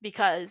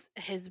because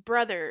his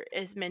brother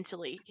is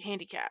mentally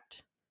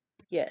handicapped.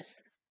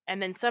 Yes. And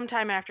then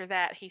sometime after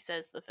that, he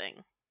says the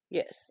thing.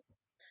 Yes.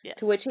 Yes.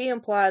 To which he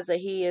implies that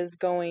he is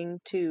going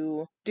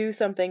to do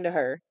something to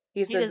her.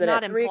 He says that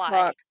not at 3 imply.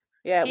 o'clock.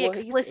 Yeah, he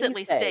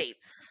explicitly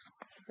states.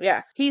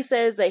 Yeah, he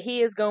says that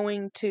he is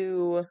going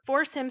to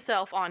force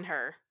himself on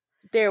her.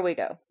 There we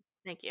go.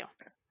 Thank you.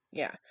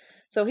 Yeah.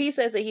 So he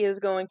says that he is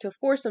going to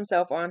force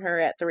himself on her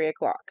at 3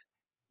 o'clock.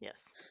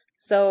 Yes.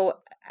 So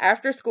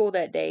after school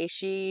that day,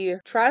 she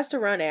tries to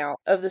run out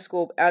of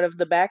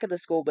the back of the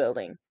school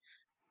building,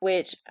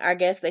 which I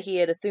guess that he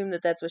had assumed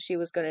that that's what she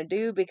was going to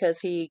do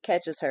because he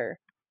catches her.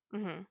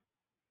 Mm-hmm.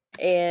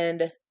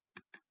 And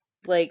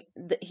like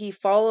he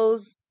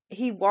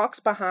walks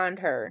behind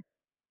her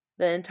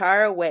the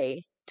entire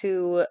way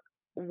to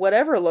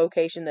whatever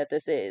location that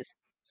this is,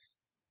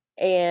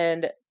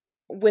 and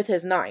with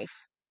his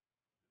knife.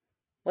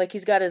 Like,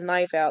 he's got his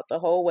knife out the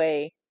whole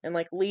way and,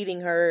 like,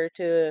 leading her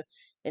to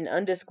an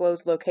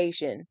undisclosed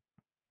location.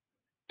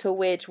 To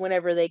which,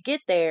 whenever they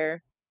get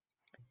there,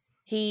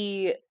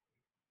 they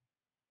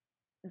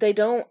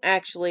don't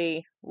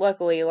actually,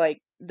 luckily, like,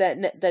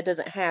 that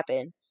doesn't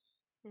happen.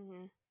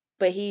 Mm-hmm.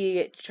 But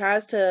he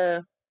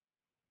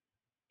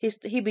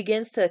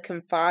begins to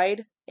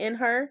confide in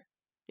her.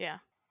 Yeah.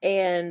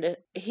 And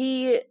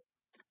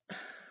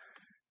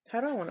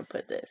how do I want to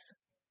put this?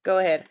 Go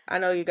ahead. I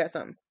know you got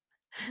something.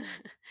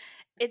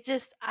 It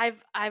just, I've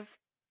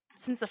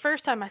since the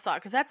first time I saw it,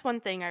 because that's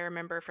one thing I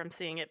remember from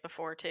seeing it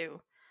before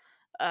too.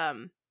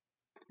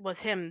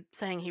 was him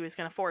saying he was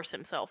going to force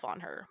himself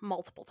on her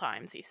multiple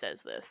times. He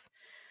says this.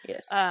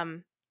 Yes.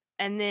 And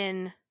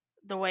then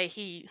the way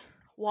he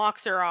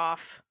walks her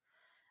off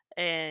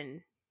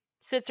and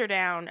sits her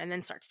down and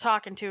then starts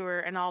talking to her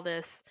and all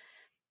this.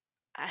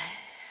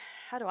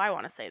 How do I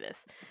want to say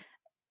this?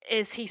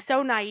 Is he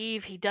so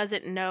naive he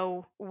doesn't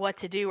know what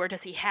to do, or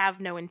does he have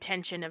no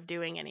intention of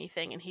doing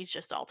anything and he's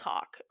just all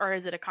talk? Or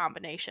is it a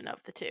combination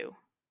of the two?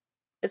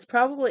 It's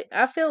probably,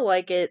 I feel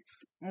like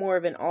it's more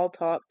of an all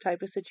talk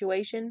type of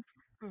situation.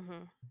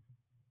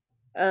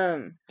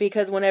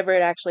 Because whenever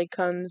it actually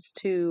comes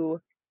to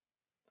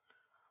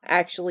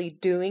actually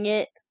doing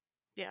it,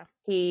 yeah,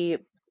 he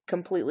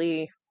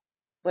completely,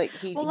 like,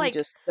 he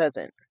just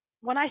doesn't.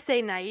 When I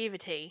say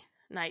naivety,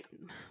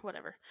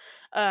 whatever,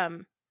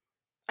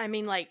 I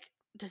mean, like,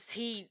 does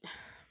he...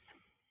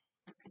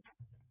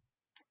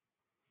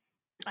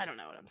 I don't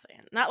know what I'm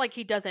saying. Not like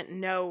he doesn't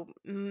know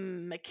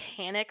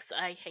mechanics.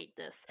 I hate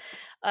this.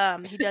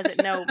 He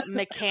doesn't know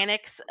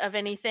mechanics of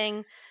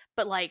anything,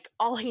 but like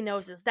all he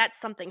knows is that's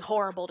something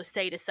horrible to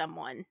say to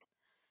someone.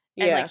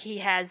 Yeah. And like he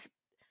has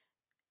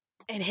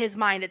in his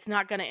mind, it's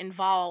not going to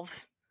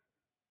involve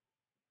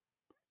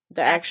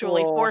the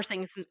actually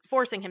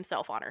forcing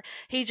himself on her.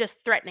 He's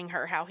just threatening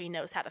her how he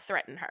knows how to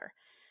threaten her.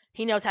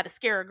 He knows how to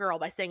scare a girl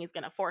by saying he's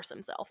going to force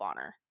himself on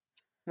her.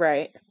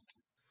 Right.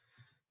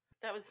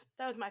 That was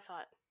my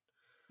thought.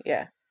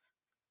 Yeah.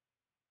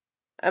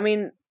 I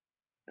mean,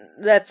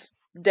 that's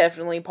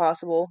definitely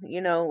possible,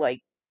 you know,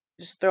 like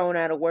just throwing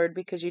out a word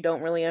because you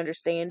don't really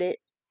understand it,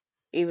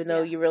 even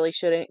though you really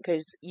shouldn't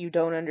because you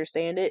don't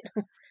understand it.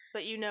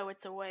 But you know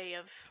it's a way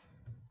of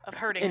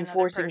hurting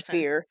Enforcing another person.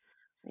 Fear.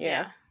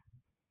 Yeah.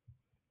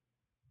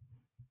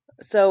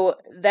 So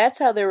that's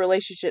how their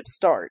relationship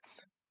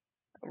starts.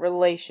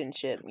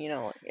 Relationship, you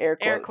know, air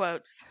quotes. Air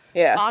quotes.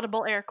 Yeah.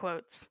 Audible air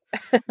quotes.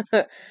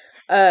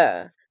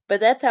 But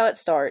that's how it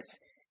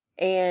starts.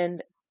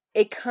 And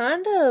it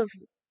kind of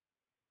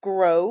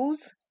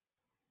grows.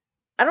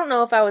 I don't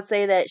know if I would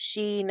say that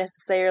she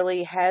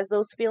necessarily has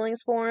those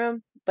feelings for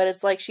him, but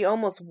it's like she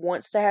almost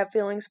wants to have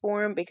feelings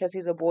for him because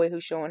he's a boy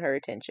who's showing her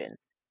attention.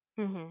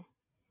 Mm-hmm.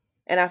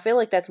 And I feel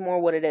like that's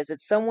more what it is.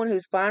 It's someone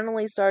who's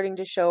finally starting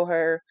to show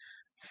her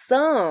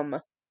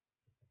some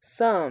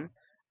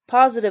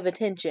positive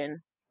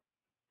attention.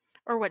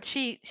 Or what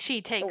she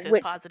takes as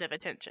positive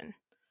attention.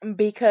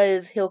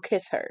 Because he'll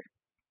kiss her.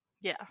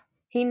 Yeah.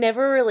 He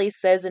never really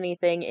says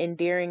anything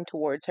endearing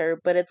towards her,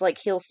 but it's like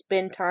he'll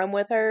spend time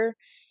with her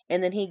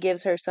and then he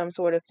gives her some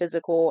sort of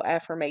physical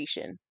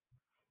affirmation.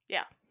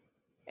 Yeah.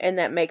 And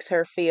that makes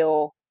her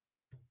feel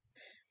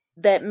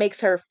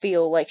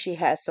like she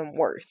has some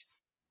worth.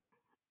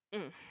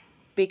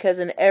 Because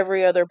in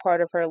every other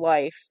part of her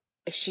life,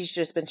 she's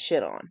just been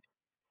shit on.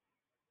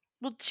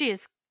 Well, she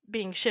is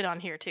being shit on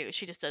here too.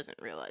 She just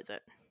doesn't realize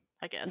it,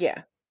 I guess.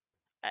 Yeah.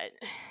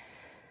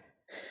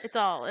 It's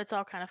all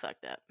kind of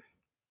fucked up.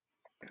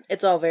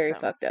 It's all very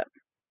fucked up.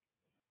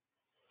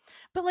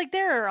 But like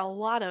there are a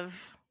lot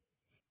of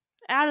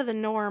out of the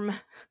norm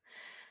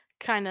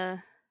kind of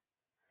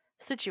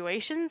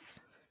situations.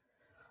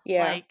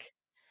 Yeah. Like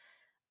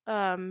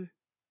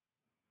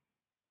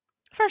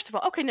first of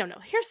all, okay, no.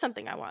 Here's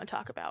something I want to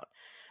talk about.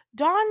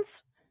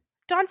 Dawn's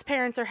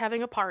parents are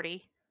having a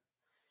party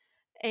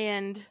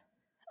and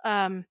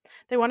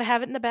they want to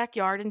have it in the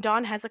backyard, and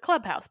Dawn has a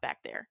clubhouse back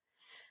there.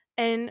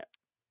 And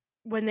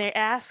when they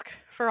ask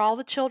for all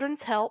the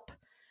children's help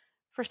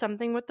for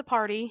something with the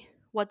party,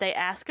 what they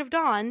ask of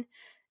Dawn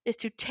is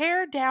to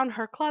tear down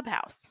her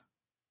clubhouse.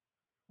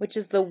 Which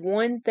is the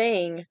one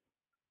thing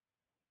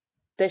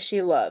that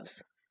she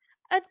loves.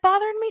 It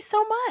bothered me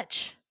so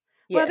much.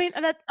 Yes. Well,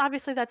 I mean,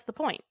 obviously that's the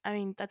point. I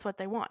mean, that's what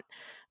they want.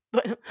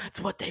 But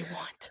that's what they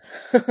want.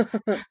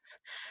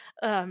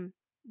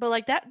 But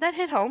like that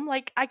hit home.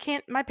 Like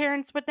my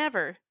parents would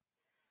never.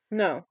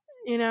 No.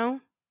 You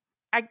know?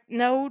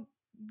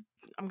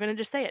 I'm going to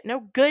just say it. No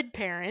good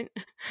parent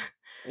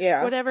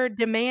would ever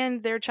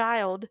demand their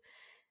child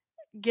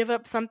give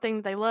up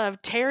something they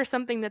love, tear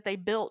something that they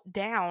built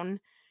down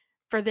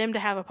for them to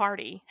have a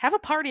party. Have a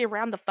party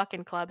around the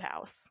fucking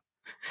clubhouse.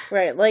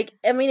 Right. Like,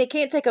 I mean, it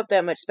can't take up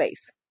that much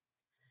space.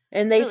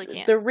 And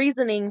the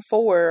reasoning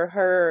for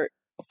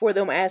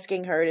them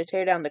asking her to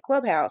tear down the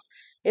clubhouse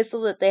is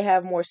so that they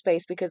have more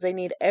space because they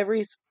need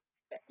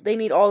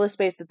all the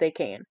space that they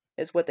can,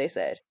 is what they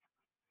said.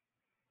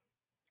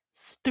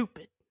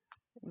 Stupid.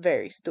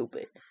 Very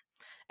stupid.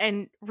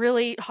 And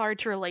really hard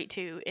to relate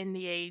to in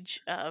the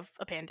age of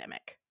a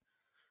pandemic.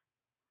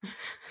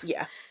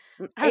 Yeah.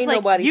 Ain't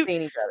nobody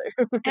seeing each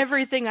other.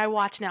 Everything I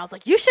watch now is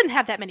like, you shouldn't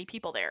have that many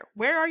people there.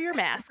 Where are your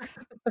masks?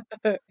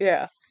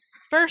 Yeah.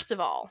 First of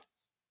all,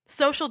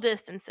 social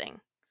distancing.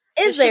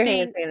 Is there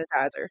hand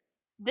sanitizer?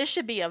 This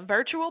should be a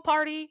virtual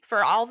party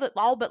for all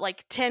but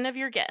like 10 of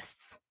your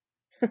guests.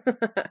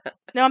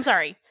 No, I'm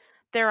sorry.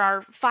 There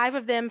are 5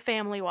 of them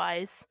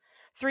family-wise.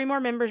 3 more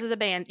members of the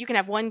band. You can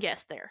have 1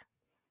 guest there.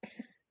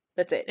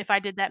 That's it. If I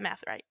did that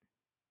math right.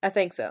 I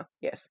think so.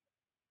 Yes.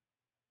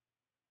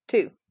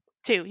 2.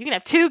 You can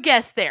have 2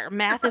 guests there.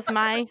 Math is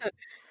my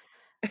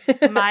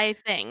my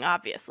thing,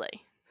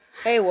 obviously.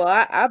 Hey, well,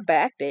 I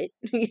backed it,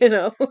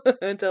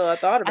 until I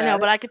thought about it. I know,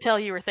 but I could tell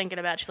you were thinking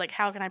about it. She's like,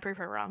 how can I prove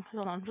her wrong?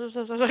 Hold on.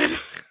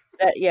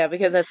 Yeah,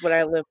 because that's what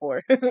I live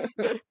for.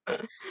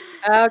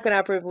 How can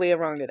I prove Leah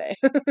wrong today?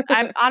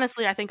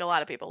 I think a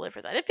lot of people live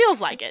for that. It feels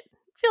like it.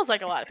 Feels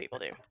like a lot of people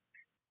do.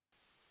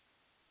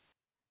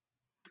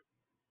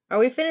 Are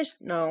we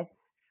finished? No.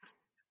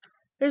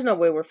 There's no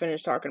way we're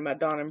finished talking about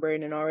Dawn and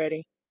Brandon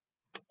already.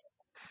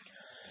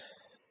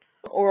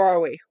 Or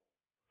are we?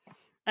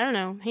 I don't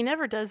know. He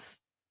never does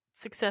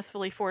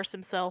successfully force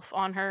himself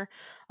on her,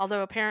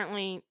 although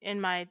apparently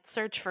in my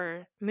search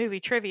for movie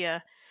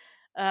trivia,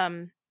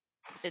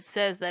 it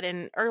says that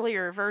in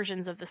earlier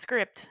versions of the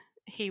script,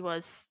 he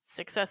was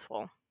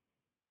successful.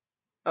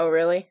 Oh,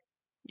 really?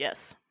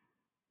 Yes.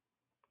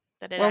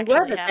 That it well, I'm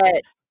glad actually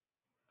happened.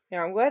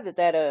 I'm glad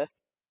that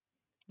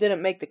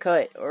didn't make the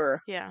cut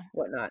or yeah.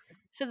 whatnot.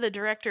 So the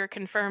director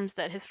confirms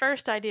that his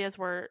first ideas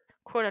were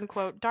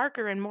quote-unquote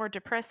darker and more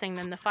depressing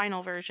than the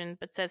final version,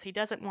 but says he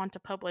doesn't want to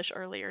publish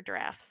earlier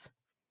drafts.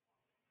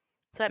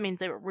 So that means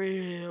they were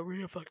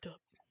real fucked up.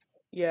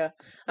 Yeah.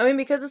 I mean,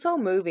 because this whole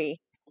movie,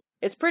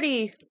 it's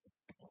pretty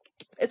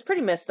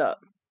messed up.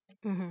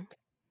 Mm-hmm.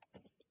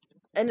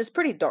 And it's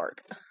pretty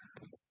dark.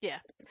 Yeah.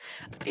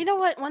 You know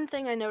what? One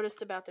thing I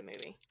noticed about the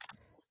movie.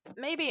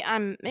 Maybe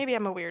I'm a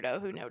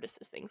weirdo who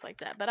notices things like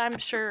that, but I'm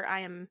sure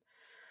I am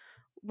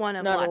one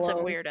of Not lots alone.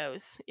 of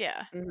weirdos.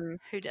 Yeah. Mm-hmm.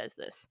 Who does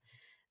this?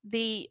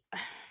 I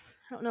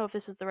don't know if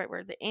this is the right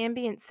word. The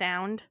ambient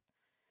sound,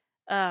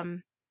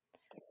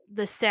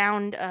 the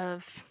sound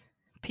of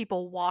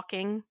people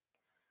walking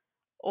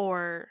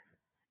or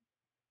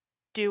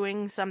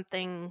doing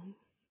something,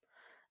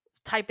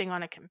 typing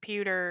on a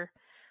computer,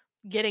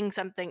 getting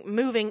something,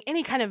 moving,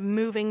 any kind of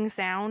moving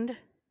sound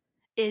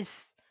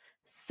is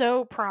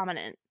so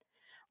prominent.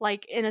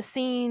 Like in a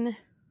scene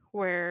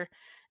where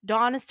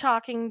Dawn is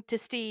talking to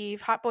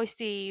Steve, Hot Boy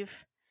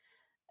Steve,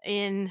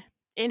 in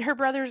her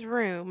brother's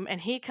room, and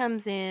he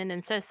comes in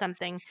and says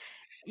something.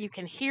 You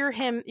can hear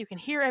him, you can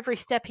hear every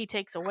step he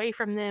takes away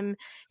from them,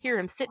 hear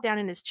him sit down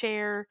in his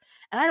chair.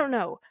 And I don't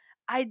know.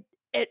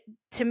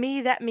 To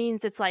me that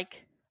means it's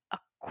like a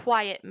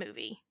quiet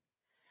movie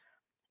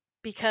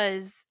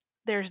because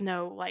there's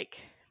no like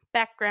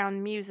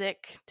background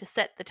music to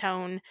set the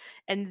tone,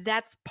 and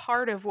that's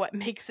part of what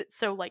makes it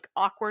so like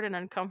awkward and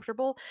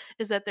uncomfortable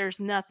is that there's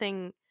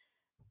nothing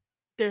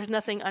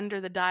under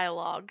the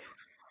dialogue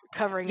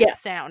covering up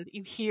sound.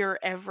 You hear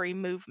every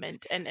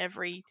movement and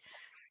every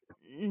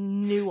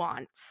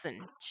nuance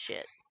and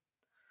shit.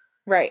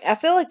 Right. I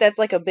feel like that's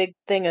like a big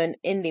thing in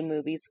indie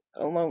movies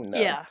alone, though.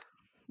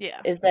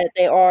 Yeah. Is that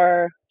they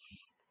are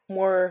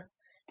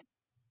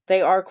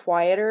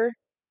quieter.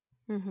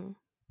 Mm-hmm.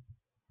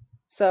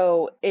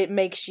 So it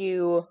makes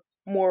you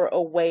more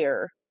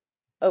aware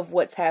of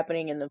what's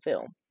happening in the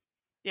film.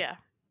 Yeah.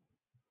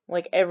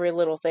 Like every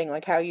little thing,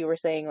 like how you were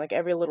saying, like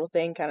every little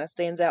thing kind of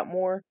stands out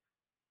more.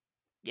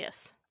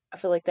 Yes. I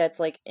feel like that's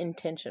like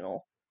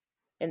intentional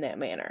in that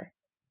manner.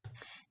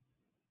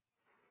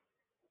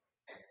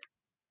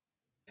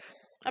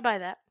 I buy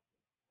that.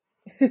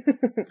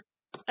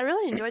 I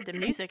really enjoyed the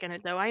music in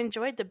it, though. I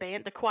enjoyed the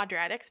band, the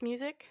Quadratics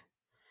music.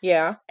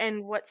 Yeah.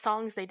 And what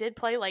songs they did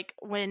play, like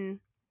when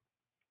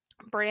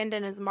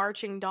Brandon is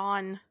marching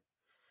Dawn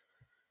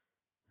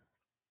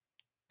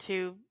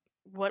to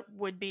what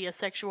would be a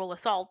sexual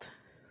assault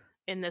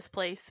in this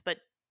place, but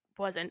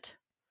wasn't.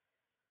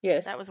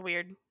 Yes. That was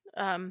weird.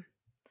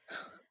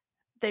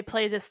 They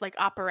play this like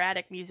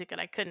operatic music, and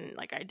I couldn't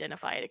like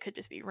identify it. It could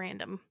just be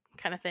random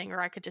kind of thing,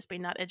 or I could just be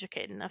not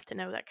educated enough to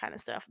know that kind of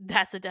stuff.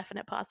 That's a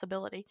definite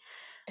possibility.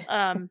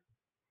 But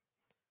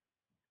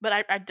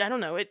I don't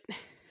know it.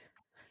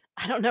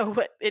 I don't know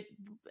what it.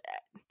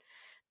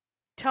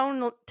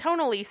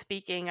 Tonally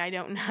speaking, I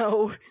don't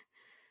know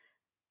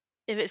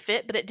if it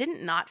fit, but it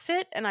didn't not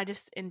fit, and I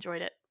just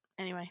enjoyed it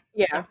anyway.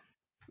 Yeah. So.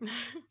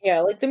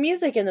 Yeah, like the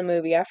music in the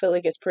movie, I feel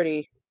like it's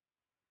pretty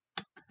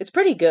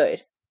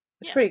good.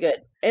 It's pretty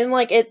good. And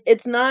like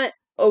it's not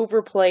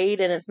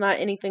overplayed and it's not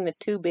anything that's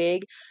too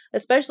big,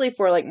 especially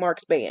for like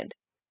Mark's band.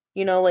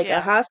 Like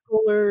a high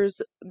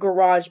schooler's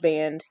garage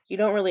band, you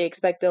don't really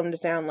expect them to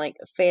sound like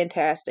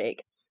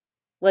fantastic.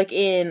 Like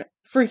in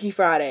Freaky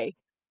Friday,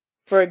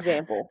 for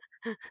example.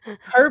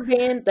 Her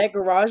band, that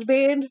garage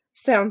band,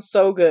 sounds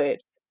so good.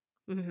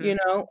 Mm-hmm. It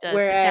does.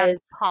 Whereas it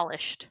sounds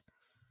polished.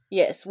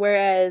 Yes,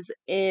 whereas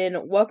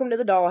in Welcome to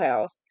the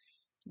Dollhouse,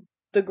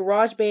 the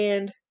garage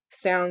band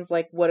sounds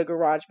like what a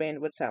garage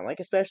band would sound like,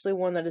 especially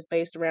one that is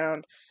based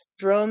around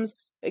drums,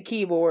 a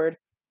keyboard,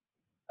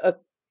 a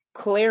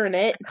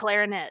clarinet. A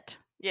clarinet.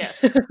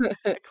 Yes.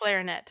 A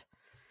clarinet.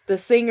 The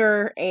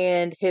singer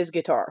and his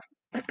guitar.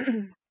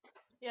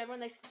 Yeah, when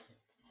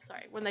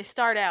they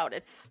start out,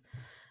 it's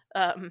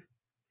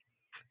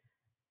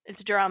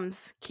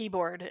drums,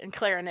 keyboard, and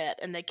clarinet,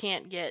 and they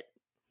can't get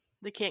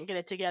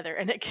it together.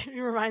 And it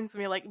reminds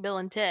me like Bill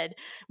and Ted.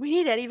 We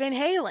need Eddie Van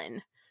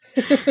Halen.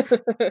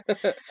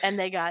 And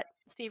they got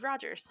Steve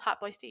Rogers, Hot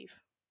Boy Steve.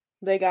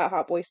 They got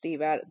Hot Boy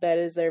Steve out. That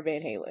is their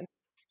Van Halen.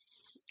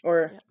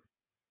 Or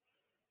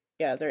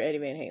Yeah, they're Eddie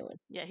Van Halen.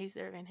 Yeah, he's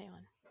Eddie Van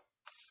Halen.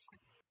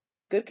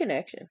 Good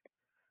connection.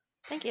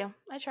 Thank you.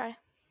 I try.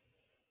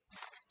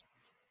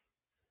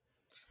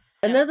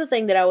 Another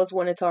thing that I was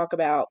want to talk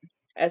about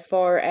as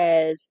far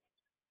as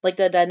like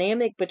the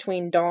dynamic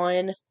between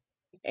Dawn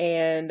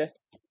and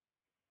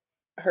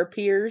her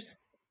peers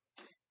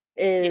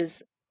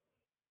is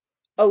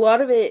a lot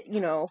of it,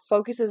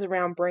 focuses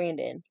around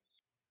Brandon.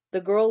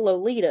 The girl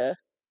Lolita,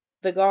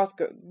 the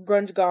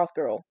grunge goth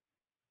girl,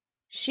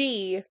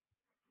 she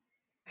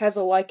has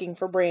a liking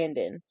for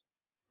Brandon.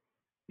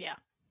 Yeah.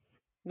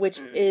 Which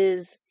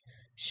is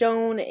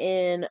shown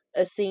in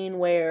a scene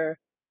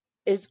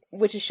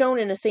which is shown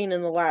in a scene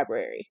in the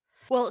library.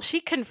 Well,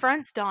 she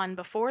confronts Dawn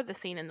before the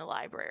scene in the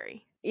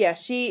library. Yeah,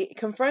 she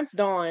confronts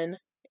Dawn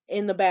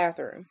in the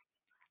bathroom.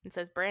 And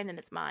says, Brandon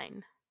is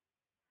mine.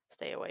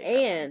 Stay away from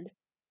him.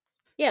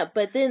 Yeah,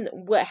 but then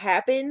what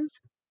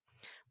happens?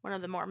 One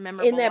of the more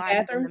memorable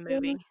lines in the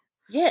movie.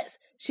 Yes.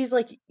 She's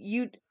like,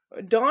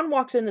 Dawn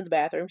walks into the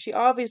bathroom. She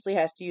obviously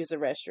has to use the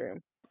restroom.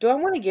 Do I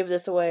want to give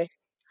this away?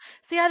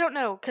 See, I don't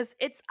know, because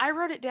I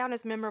wrote it down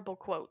as memorable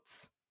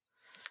quotes.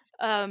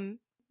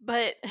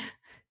 But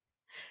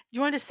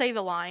you want to say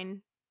the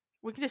line?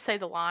 We can just say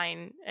the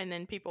line, and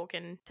then people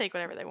can take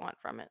whatever they want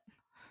from it.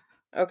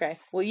 Okay.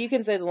 Well, you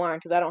can say the line,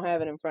 because I don't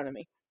have it in front of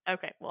me.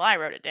 Okay. Well, I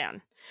wrote it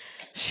down.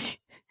 So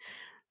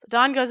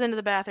Dawn goes into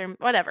the bathroom.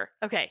 Whatever.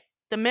 Okay.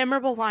 The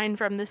memorable line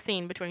from this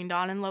scene between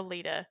Dawn and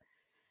Lolita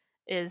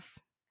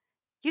is,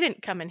 "You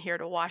didn't come in here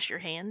to wash your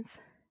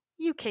hands.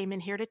 You came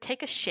in here to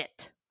take a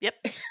shit." Yep.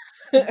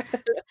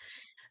 Yes.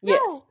 No,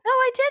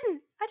 I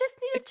didn't. I just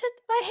needed to.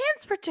 My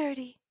hands were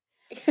dirty.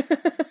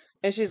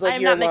 And she's like,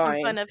 I'm "You're not lying."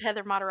 making fun of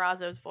Heather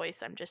Matarazzo's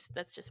voice.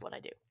 That's just what I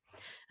do.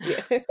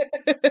 Yeah.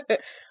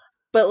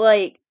 But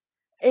like,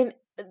 and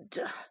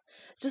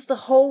just the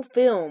whole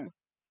film,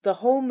 the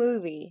whole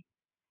movie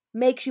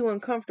makes you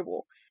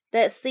uncomfortable.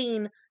 That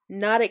scene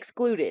not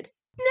excluded.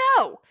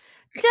 No,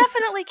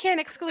 definitely can't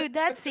exclude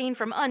that scene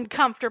from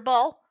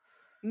uncomfortable.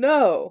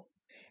 No.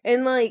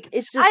 And like,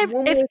 it's just one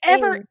more if thing.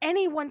 ever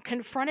anyone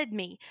confronted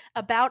me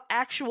about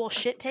actual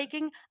shit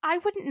taking, I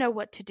wouldn't know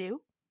what to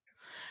do.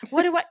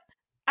 What do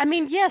I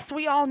mean, yes,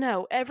 we all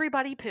know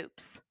everybody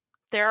poops.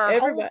 There are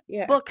whole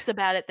books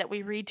about it that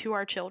we read to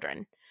our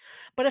children.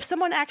 But if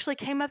someone actually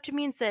came up to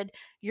me and said,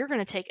 "You're going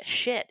to take a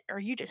shit," or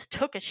 "You just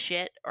took a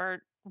shit,"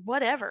 or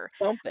whatever,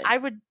 something,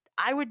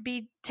 I would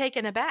be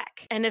taken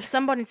aback. And if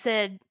someone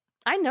said,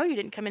 "I know you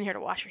didn't come in here to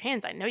wash your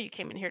hands. I know you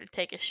came in here to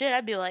take a shit,"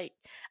 I'd be like,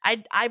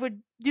 I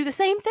would do the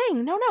same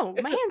thing. No,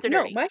 my hands are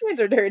dirty. No, my hands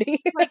are dirty.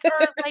 I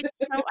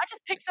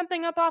just picked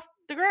something up off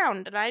the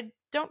ground and I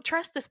don't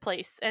trust this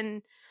place.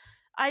 And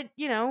I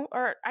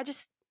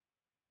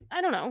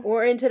don't know.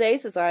 Or in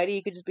today's society,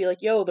 you could just be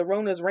like, "Yo, the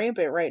Rona's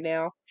rampant right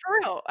now." For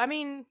real. I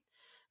mean,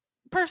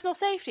 personal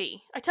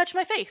safety. I touched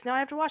my face. Now I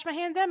have to wash my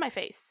hands and my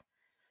face.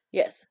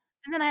 Yes.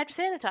 And then I have to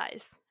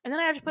sanitize. And then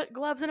I have to put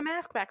gloves and a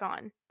mask back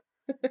on.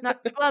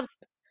 Not the gloves.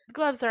 The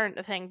gloves aren't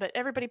a thing, but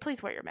everybody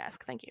please wear your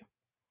mask. Thank you.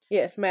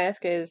 Yes,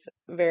 mask is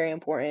very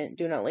important.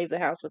 Do not leave the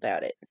house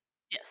without it.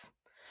 Yes.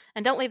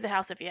 And don't leave the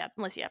house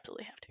unless you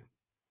absolutely have to.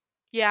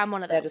 Yeah, I'm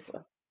one of those. That as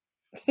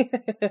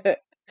well.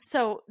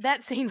 So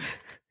that scene,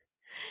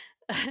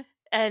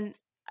 and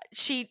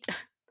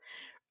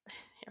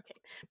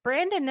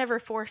Brandon never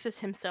forces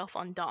himself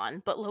on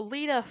Dawn, but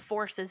Lolita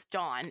forces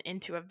Dawn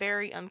into a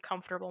very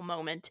uncomfortable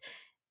moment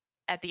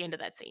at the end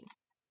of that scene.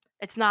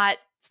 It's not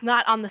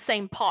on the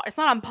same par. It's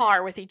not on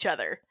par with each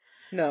other.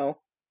 No.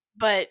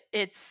 But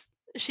it's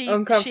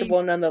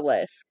uncomfortable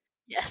nonetheless.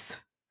 Yes.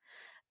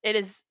 It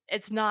is.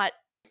 It's not,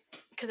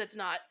 because it's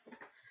not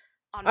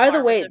on either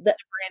par way with the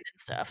Brandon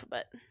stuff,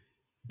 but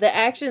the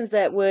actions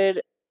that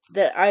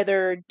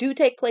either do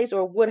take place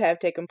or would have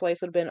taken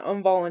place would have been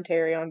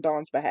involuntary on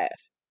Dawn's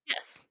behalf.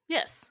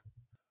 Yes.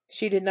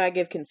 She did not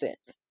give consent.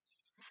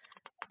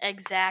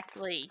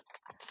 Exactly.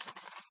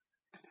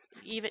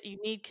 Even you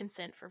need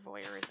consent for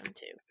voyeurism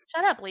too.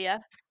 Shut up,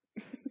 Leah.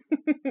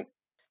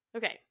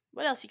 Okay,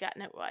 what else you got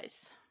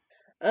note-wise?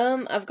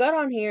 I've got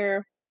on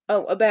here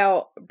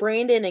about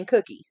Brandon and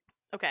Cookie.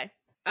 Okay.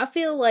 I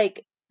feel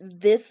like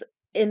this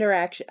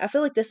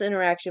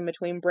interaction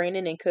between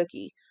Brandon and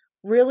Cookie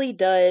really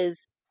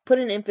does put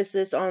an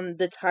emphasis on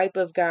the type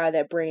of guy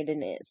that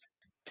Brandon is.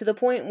 To the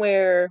point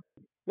where,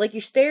 like,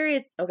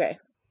 okay,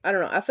 I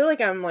don't know. I feel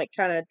like I'm, like,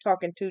 kind of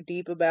talking too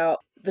deep about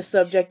the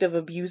subject of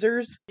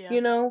abusers,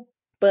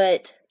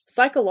 But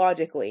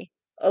psychologically,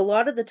 a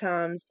lot of the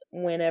times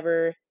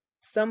whenever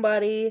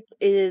somebody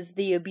is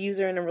the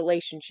abuser in a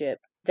relationship,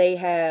 they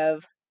have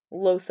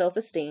low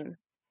self-esteem,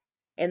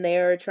 and they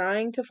are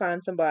trying to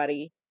find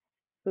somebody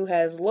who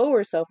has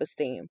lower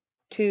self-esteem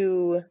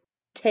to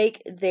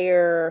take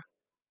their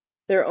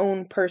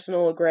own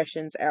personal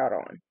aggressions out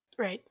on.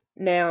 Right.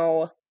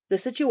 Now, the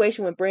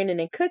situation with Brandon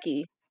and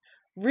Cookie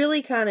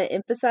really kind of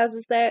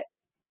emphasizes that,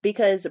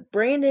 because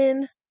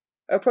Brandon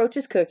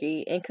approaches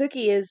Cookie, and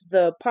Cookie is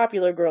the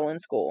popular girl in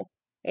school,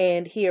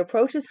 and he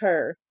approaches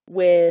her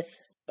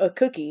with a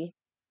cookie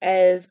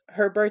as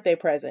her birthday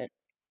present,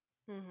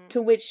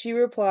 to which she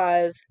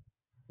replies,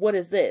 what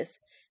is this?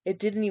 It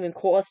didn't even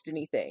cost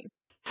anything.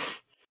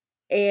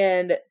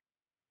 And,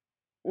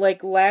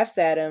 like, laughs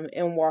at him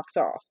and walks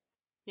off.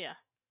 Yeah.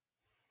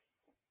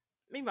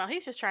 Meanwhile,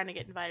 he's just trying to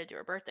get invited to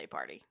her birthday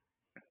party.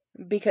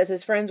 Because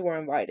his friends were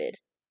invited.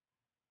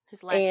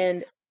 His lackeys.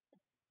 And,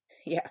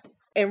 yeah.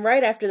 And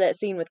right after that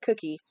scene with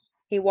Cookie,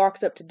 he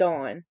walks up to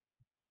Dawn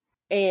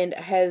and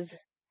has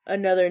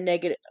another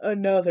negative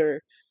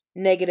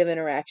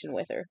interaction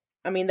with her.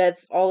 I mean,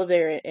 that's all of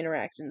their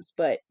interactions,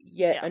 but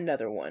yet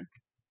another one.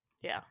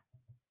 Yeah.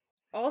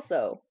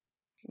 Also,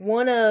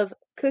 one of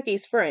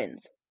Cookie's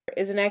friends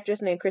is an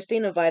actress named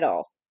Christina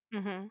Vidal.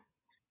 Mm-hmm.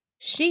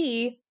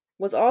 She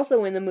was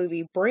also in the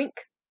movie Brink,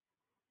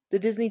 the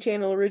Disney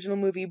Channel original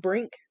movie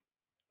Brink.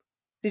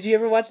 Did you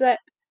ever watch that?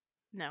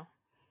 No.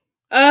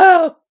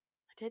 Oh!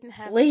 I didn't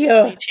have Leah.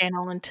 the Disney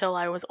Channel until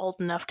I was old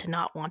enough to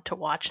not want to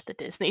watch the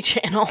Disney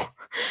Channel.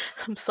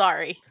 I'm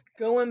sorry.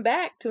 Going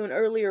back to an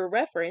earlier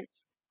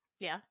reference.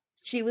 Yeah.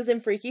 She was in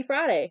Freaky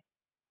Friday.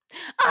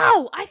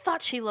 Oh! I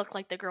thought she looked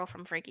like the girl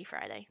from Freaky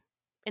Friday.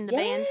 In the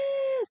band.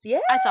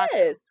 Yes! I thought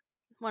so.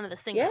 One of the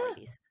singer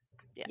ladies.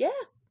 Yeah.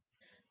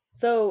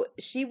 So,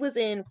 she was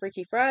in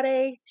Freaky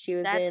Friday. She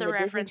was in the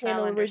Disney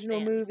Channel original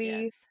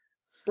movie,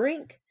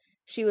 Brink.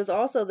 She was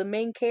also the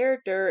main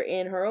character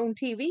in her own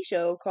TV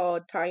show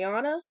called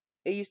Tayana.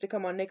 It used to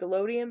come on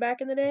Nickelodeon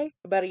back in the day,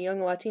 about a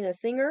young Latina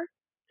singer.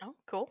 Oh,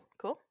 cool.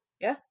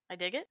 Yeah. I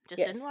dig it. Just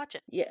didn't watch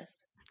it.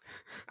 Yes.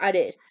 I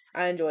did.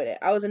 I enjoyed it.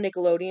 I was a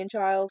Nickelodeon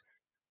child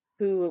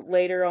who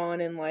later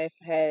on in life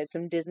had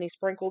some Disney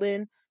sprinkled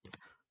in.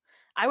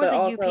 I was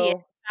a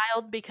UPN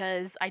child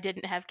because I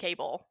didn't have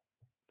cable.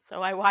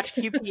 So I watched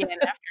UPN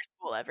after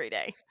school every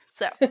day.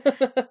 So and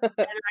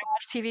I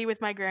watched TV with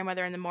my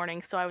grandmother in the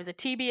morning. So I was a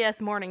TBS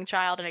morning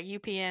child and a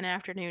UPN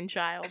afternoon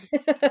child.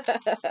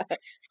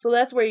 So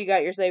that's where you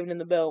got your Saved in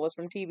the Bell, was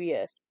from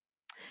TBS.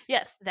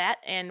 Yes, that,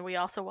 and we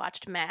also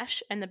watched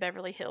MASH and the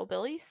Beverly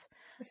Hillbillies.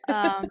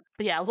 But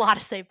yeah, a lot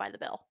of Saved by the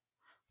Bell.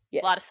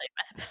 Yes. A lot of Saved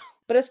by the Bell.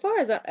 But as far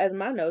as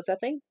my notes, I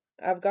think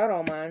I've got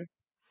all mine.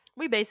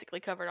 We basically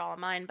covered all of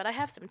mine, but I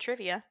have some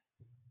trivia.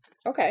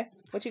 Okay,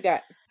 what you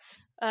got?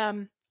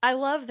 I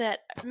love that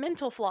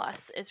Mental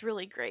Floss is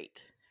really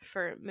great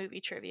for movie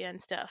trivia and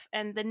stuff.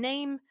 And the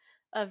name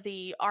of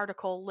the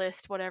article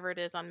list, whatever it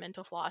is on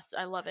Mental Floss,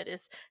 I love it,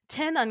 is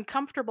 10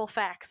 uncomfortable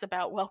facts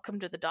about Welcome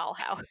to the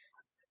Dollhouse.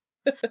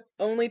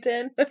 Only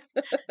 10?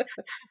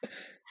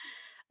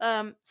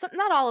 So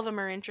not all of them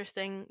are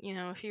interesting,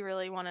 if you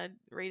really want to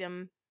read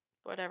them,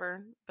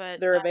 whatever. But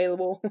they're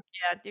available.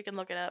 Yeah, you can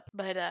look it up.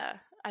 But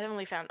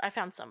I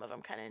found some of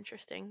them kind of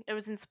interesting. It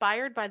was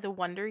inspired by the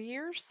Wonder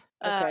Years.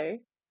 Okay.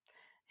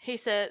 He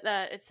said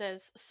it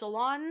says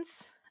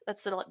Solons.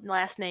 That's the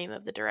last name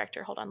of the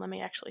director. Hold on, let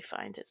me actually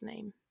find his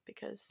name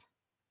because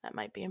that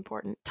might be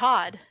important.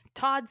 Todd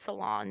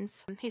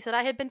Solondz. He said,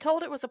 I had been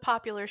told it was a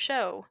popular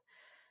show.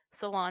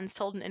 Solondz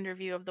told an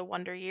interview of the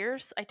Wonder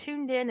Years. I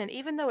tuned in, and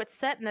even though it's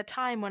set in a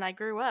time when I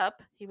grew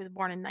up, he was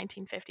born in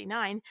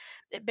 1959,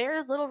 it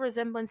bears little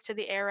resemblance to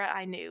the era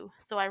I knew.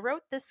 So I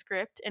wrote this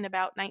script in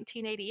about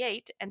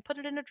 1988 and put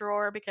it in a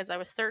drawer because I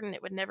was certain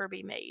it would never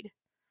be made.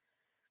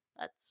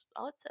 That's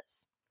all it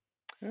says.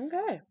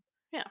 Okay.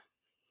 Yeah.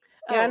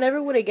 Yeah, I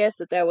never would have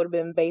guessed that would have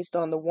been based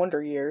on the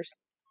Wonder Years.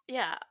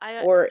 Yeah.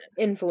 Or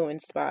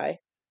influenced by.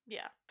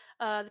 Yeah.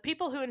 The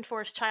people who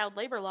enforced child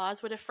labor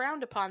laws would have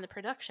frowned upon the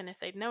production if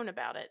they'd known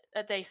about it.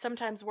 They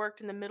sometimes worked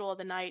in the middle of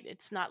the night.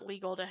 It's not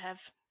legal to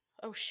have...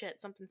 Oh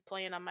shit, something's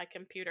playing on my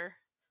computer.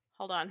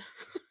 Hold on.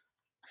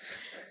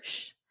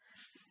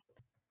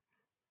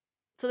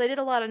 So they did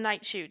a lot of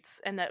night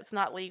shoots, and that's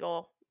not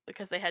legal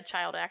because they had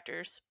child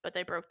actors, but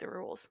they broke the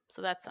rules.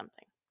 So that's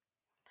something.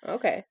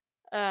 Okay.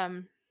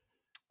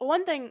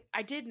 One thing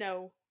I did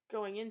know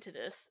going into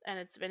this, and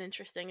it's been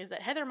interesting, is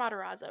that Heather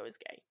Matarazzo is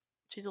gay.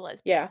 She's a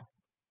lesbian. Yeah.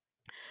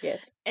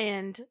 Yes.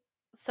 And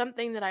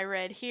something that I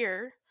read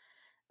here,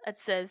 it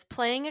says,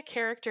 playing a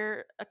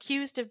character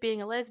accused of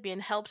being a lesbian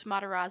helped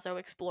Matarazzo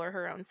explore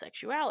her own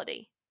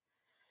sexuality.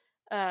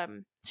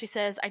 She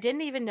says, I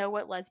didn't even know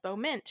what lesbo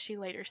meant, she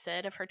later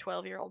said of her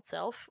 12-year-old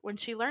self. When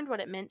she learned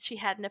what it meant, she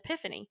had an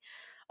epiphany.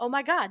 Oh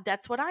my God,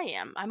 that's what I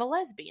am. I'm a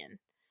lesbian.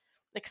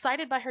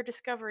 Excited by her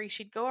discovery,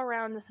 she'd go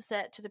around the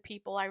set to the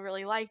people I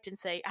really liked and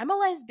say, I'm a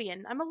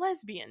lesbian. I'm a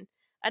lesbian.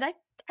 And I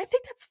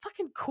think that's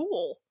fucking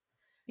cool.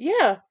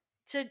 Yeah.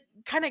 To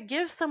kind of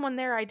give someone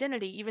their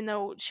identity, even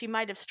though she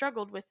might have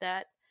struggled with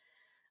that.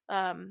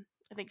 I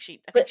think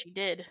she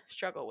did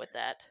struggle with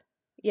that.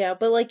 Yeah,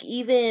 but like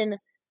even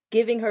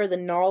giving her the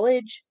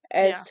knowledge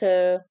as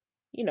to,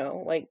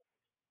 like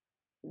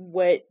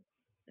what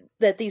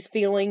that these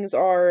feelings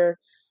are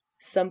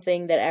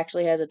something that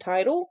actually has a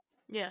title.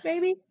 Yes.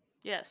 Maybe?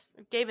 Yes.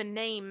 It gave a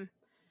name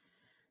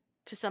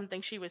to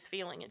something she was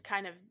feeling. It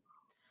kind of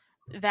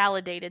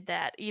validated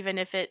that, even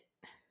if it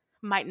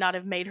might not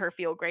have made her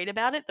feel great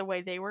about it, the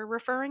way they were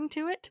referring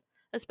to it,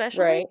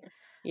 especially. Right.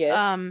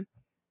 Yes.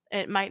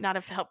 It might not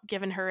have helped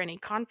given her any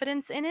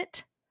confidence in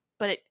it,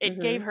 but it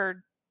gave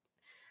her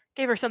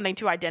something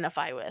to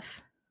identify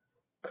with.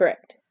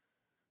 Correct.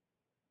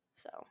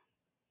 So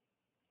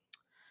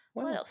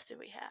Wow. What else do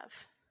we have?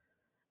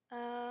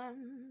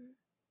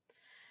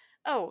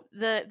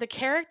 The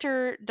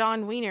character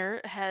Dawn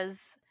Wiener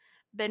has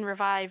been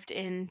revived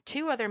in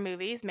 2 other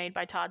movies made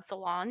by Todd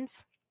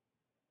Solondz.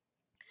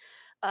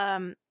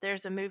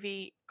 There's a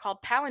movie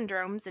called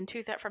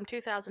Palindromes from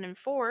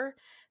 2004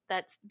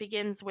 that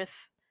begins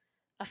with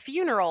a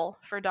funeral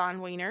for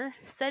Dawn Wiener,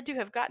 said to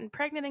have gotten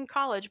pregnant in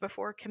college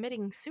before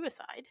committing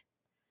suicide.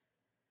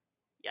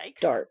 Yikes.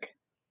 Dark.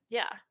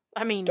 Yeah.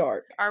 I mean,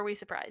 dark. Are we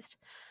surprised?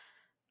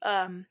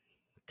 Dawn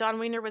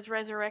Wiener was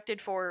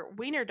resurrected for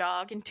Wiener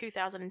Dog in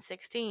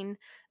 2016,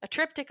 a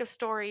triptych of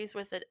stories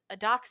with a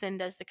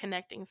dachshund as the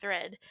connecting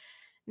thread.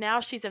 Now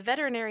she's a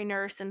veterinary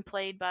nurse and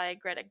played by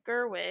Greta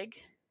Gerwig.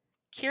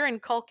 Kieran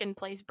Culkin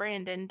plays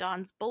Brandon,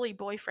 Dawn's bully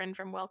boyfriend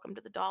from Welcome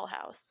to the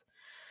Dollhouse.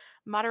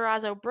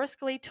 Matarazzo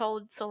brusquely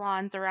told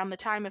Solondz around the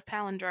time of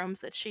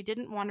Palindromes that she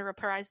didn't want to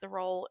reprise the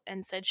role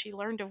and said she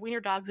learned of Wiener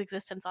Dog's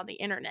existence on the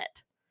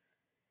internet.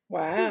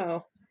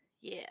 Wow.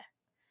 Yeah.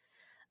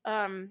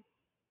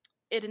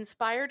 It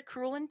inspired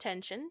Cruel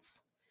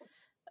Intentions.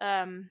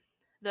 The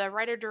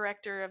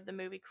writer-director of the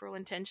movie Cruel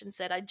Intentions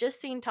said, "I'd just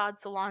seen Todd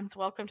Solondz'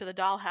 Welcome to the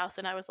Dollhouse,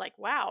 and I was like,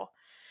 wow,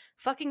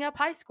 fucking up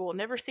high school,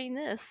 never seen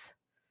this."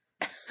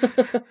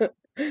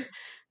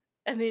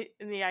 And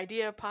the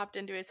idea popped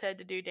into his head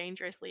to do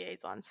Dangerous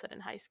Liaisons set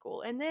in high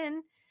school. And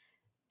then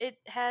it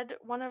had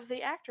one of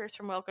the actors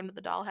from Welcome to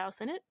the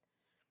Dollhouse in it.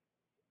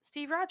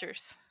 Steve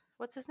Rogers.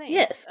 What's his name?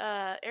 Yes.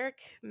 Eric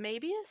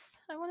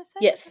Mabius, I want to say.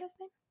 Yes. Is that his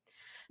name?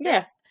 Yeah.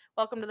 Yes.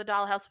 Welcome to the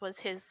Dollhouse was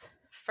his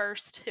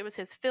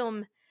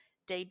film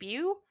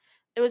debut.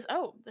 It was,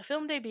 the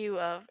film debut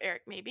of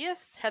Eric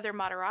Mabius, Heather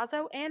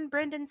Matarazzo, and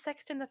Brendan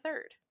Sexton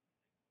III.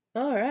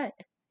 All right.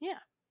 Yeah.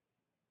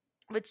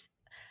 Which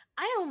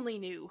I only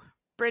knew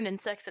Brendan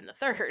Sexton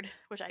III,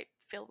 which I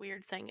feel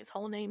weird saying his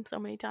whole name so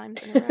many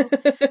times in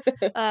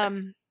a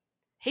row.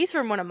 He's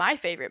from one of my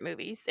favorite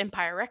movies,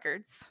 Empire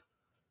Records.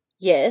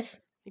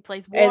 Yes. He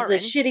plays Warren. As the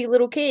shitty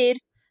little kid.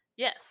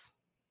 Yes.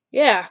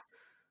 Yeah.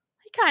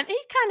 He kind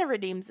of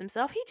redeems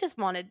himself. He just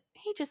wanted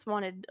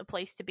a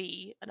place to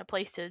be and a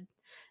place to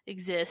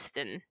exist,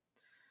 and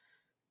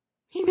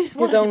he just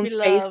wanted his own to be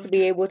space loved. To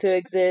be able to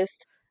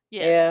exist.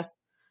 Yes.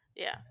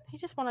 Yeah. He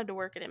just wanted to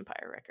work at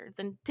Empire Records,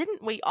 and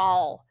didn't we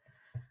all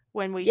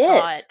when we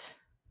saw it?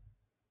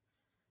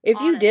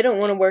 If you didn't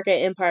want to work at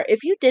Empire,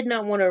 if you did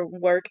not want to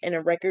work in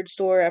a record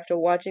store after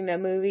watching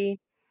that movie,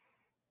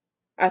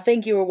 I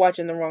think you were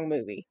watching the wrong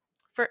movie.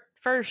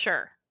 For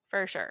sure.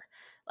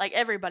 Like,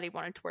 everybody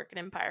wanted to work at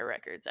Empire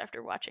Records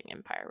after watching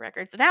Empire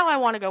Records. Now I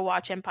want to go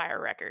watch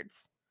Empire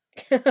Records.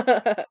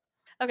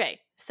 Okay,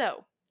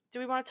 so do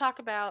we want to talk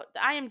about the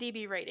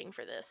IMDb rating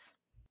for this?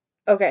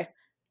 Okay.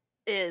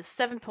 Is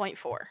 7.4.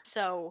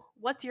 So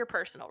what's your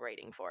personal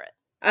rating for it?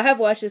 I have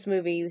watched this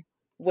movie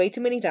way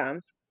too many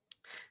times.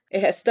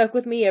 It has stuck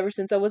with me ever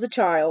since I was a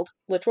child,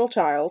 literal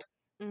child.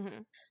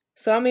 Mm-hmm.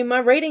 So, I mean, my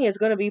rating is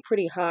going to be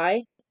pretty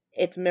high.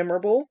 It's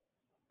memorable.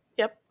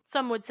 Yep.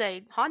 Some would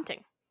say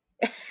haunting.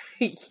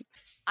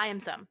 I am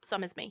some.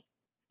 Some is me.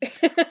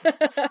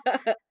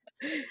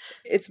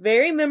 It's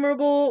very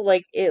memorable.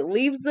 Like, it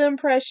leaves the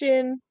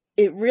impression.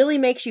 It really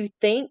makes you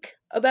think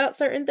about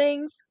certain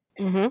things.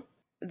 Mm-hmm.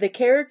 The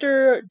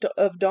character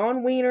of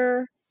Dawn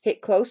Wiener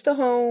hit close to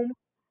home.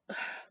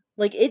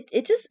 Like,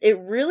 it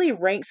really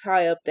ranks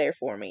high up there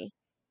for me.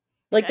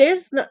 Like, okay.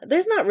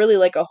 there's not really,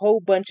 like, a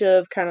whole bunch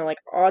of kind of, like,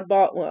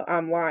 oddball... Well,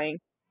 I'm lying.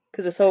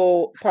 Because this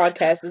whole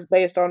podcast is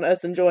based on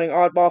us enjoying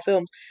oddball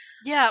films.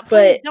 Yeah,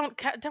 please don't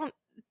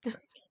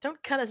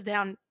cut us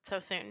down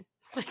so soon.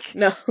 Like,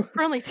 no.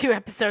 We're only 2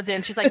 episodes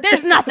in. She's like,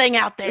 there's nothing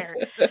out there.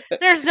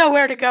 There's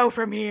nowhere to go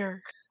from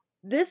here.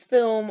 This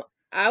film,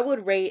 I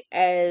would rate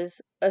as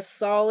a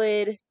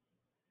solid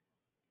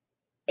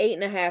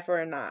 8.5 or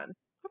a 9.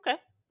 Okay.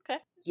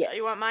 Yes.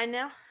 You want mine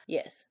now?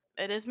 Yes.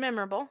 It is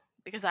memorable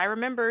because I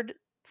remembered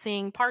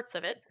seeing parts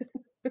of it.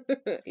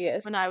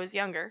 Yes. When I was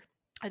younger.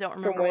 I don't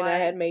remember From when why. I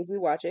had made you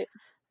watch it.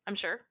 I'm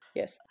sure.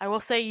 Yes. I will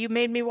say you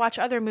made me watch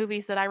other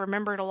movies that I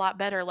remembered a lot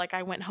better, like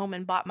I went home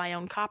and bought my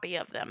own copy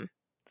of them.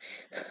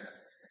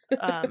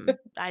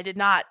 I did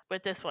not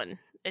with this one.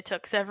 It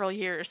took several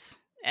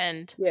years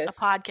and a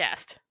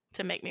podcast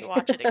to make me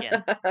watch it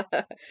again.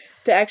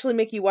 To actually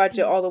make you watch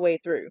it all the way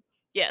through.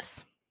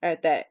 Yes.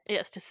 At that.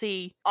 Yes, to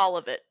see all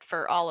of it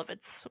for all of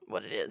its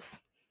what it is.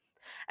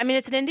 I mean,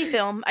 it's an indie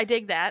film. I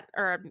dig that.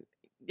 Or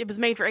it was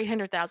made for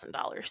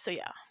 $800,000. So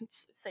yeah,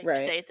 it's safe to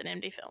say it's an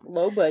indie film.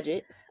 Low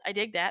budget. I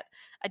dig that.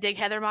 I dig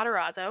Heather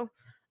Matarazzo.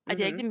 I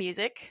dig the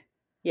music.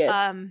 Yes.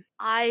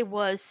 I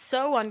was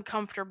so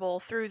uncomfortable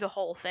through the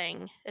whole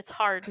thing. It's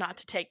hard not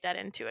to take that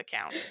into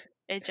account.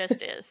 It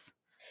just is.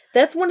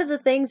 That's one of the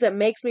things that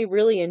makes me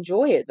really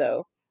enjoy it,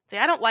 though. See,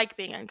 I don't like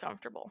being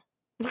uncomfortable.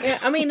 Yeah,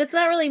 I mean, it's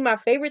not really my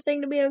favorite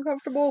thing to be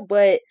uncomfortable,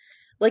 but,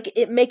 like,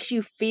 it makes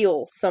you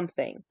feel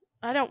something.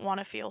 I don't want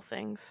to feel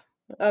things.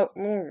 Oh,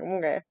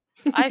 okay.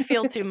 I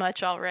feel too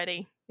much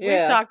already.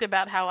 Yeah. We've talked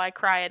about how I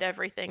cry at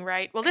everything,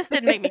 right? Well, this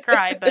didn't make me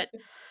cry, but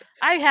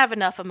I have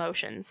enough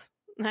emotions.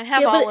 I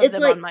have all of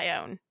them on my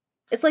own.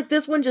 It's like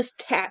this one just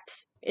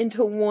taps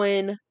into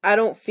one I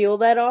don't feel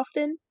that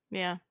often.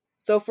 Yeah.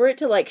 So for it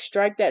to like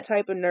strike that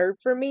type of nerve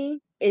for me,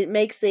 it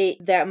makes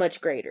it that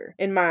much greater,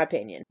 in my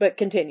opinion. But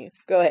continue.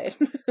 Go ahead.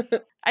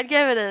 I'd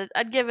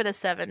give it a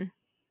 7,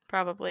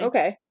 probably.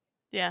 Okay.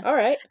 Yeah. All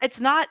right.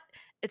 It's not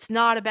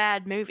a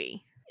bad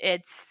movie.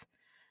 It's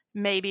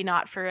maybe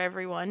not for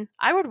everyone.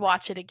 I would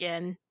watch it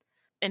again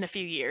in a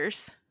few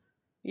years.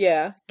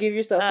 Yeah. Give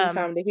yourself some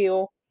time to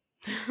heal.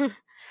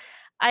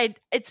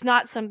 It's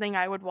not something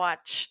I would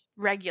watch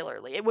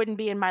regularly. It wouldn't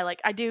be in my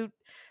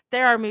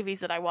there are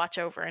movies that I watch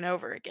over and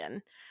over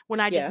again when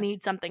I just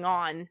need something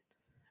on.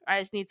 I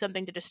just need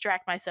something to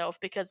distract myself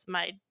because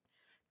my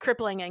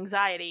crippling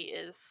anxiety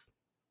is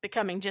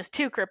becoming just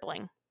too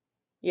crippling.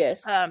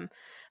 Yes. Then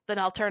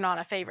I'll turn on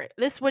a favorite.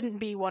 This wouldn't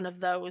be one of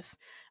those,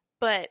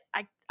 but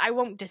I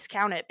won't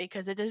discount it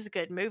because it is a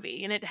good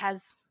movie and it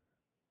has.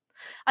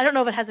 I don't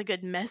know if it has a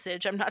good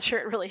message. I'm not sure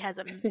it really has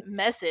a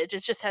message.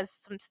 It just has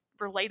some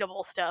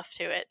relatable stuff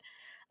to it.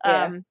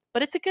 Yeah.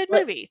 But it's a good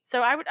movie,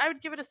 so I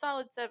would give it a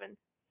solid 7.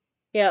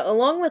 Yeah,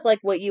 along with like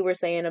what you were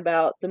saying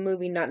about the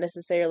movie not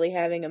necessarily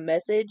having a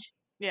message.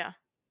 Yeah.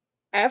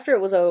 After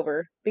it was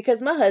over,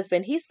 because my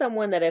husband, he's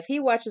someone that if he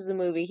watches a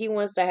movie, he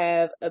wants to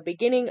have a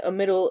beginning, a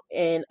middle,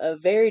 and a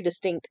very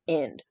distinct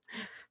end.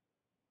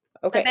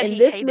 Okay, I bet and he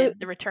this hated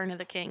The Return of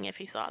the King if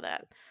he saw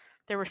that.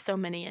 There were so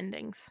many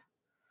endings.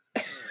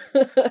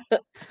 I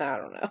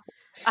don't know.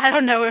 I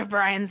don't know if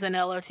Brian's an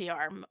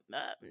LOTR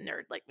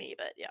nerd like me,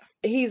 but yeah.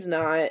 He's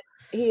not.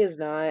 He is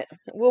not.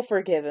 We'll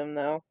forgive him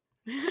though.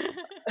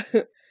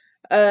 You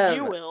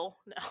will.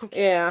 No,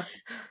 okay. Yeah.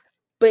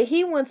 But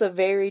he wants a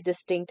very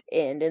distinct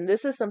end, and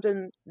this is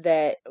something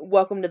that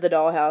Welcome to the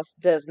Dollhouse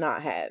does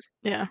not have.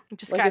 Yeah,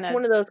 just like it's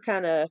one of those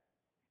kind of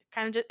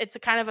it's a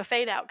kind of a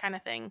fade out kind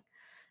of thing.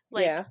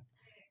 Like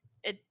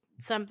it's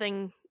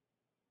something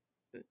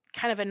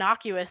kind of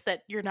innocuous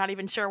that you're not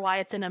even sure why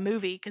it's in a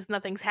movie because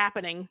nothing's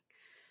happening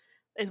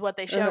is what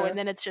they show, and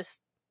then it's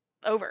just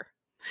over.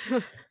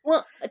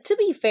 Well, to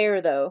be fair,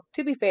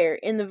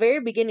 in the very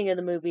beginning of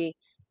the movie,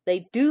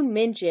 they do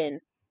mention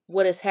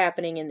what is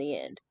happening in the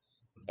end,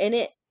 and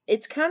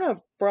it's kind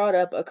of brought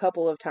up a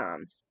couple of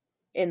times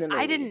in the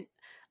movie.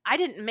 I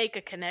didn't make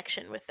a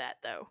connection with that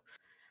though,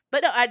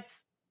 but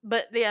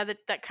no,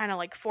 that kind of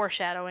like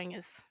foreshadowing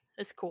is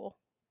cool,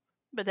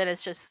 but then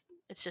it's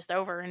just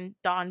over, and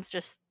Dawn's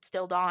just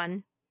still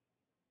Dawn.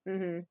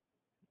 Mm-hmm.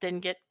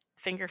 Didn't get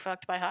finger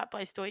fucked by Hot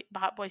Boy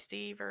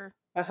Steve or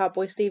a Hot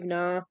Boy Steve,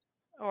 nah.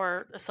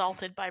 Or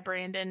assaulted by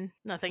Brandon.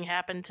 Nothing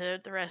happened to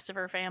the rest of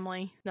her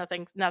family.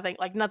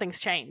 Nothing's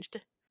changed.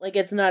 Like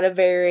it's not a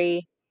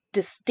very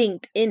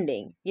distinct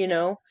ending, you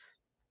know?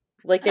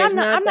 Like and there's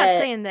I'm not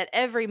saying that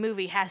every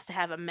movie has to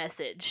have a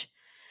message.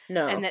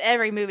 No. And that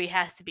every movie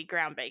has to be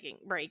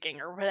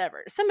breaking or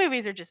whatever. Some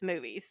movies are just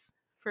movies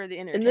for the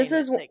entertainment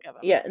sake of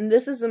them. Yeah, and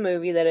this is a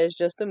movie that is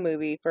just a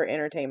movie for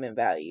entertainment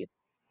value.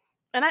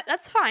 And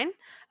that's fine.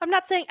 I'm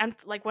not saying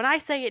when I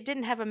say it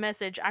didn't have a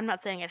message, I'm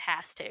not saying it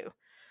has to.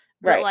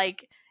 But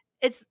like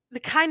it's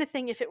the kind of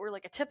thing, if it were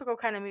like a typical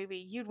kind of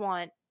movie, you'd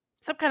want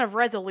some kind of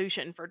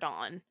resolution for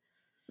Dawn.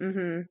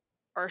 Mm-hmm.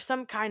 Or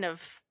some kind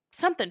of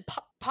something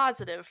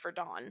positive for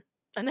Dawn.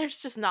 And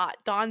there's just not.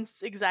 Dawn's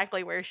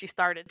exactly where she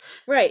started.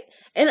 Right.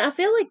 And I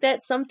feel like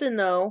that's something,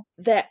 though,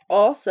 that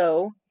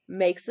also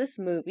makes this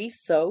movie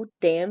so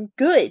damn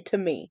good to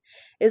me,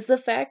 is the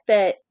fact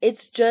that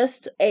it's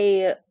just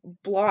a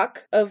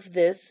block of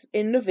this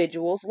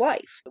individual's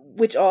life,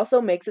 which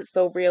also makes it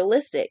so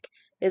realistic,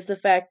 is the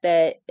fact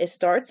that it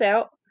starts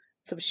out,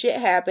 some shit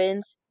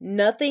happens,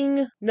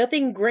 nothing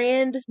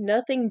grand,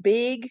 nothing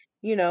big,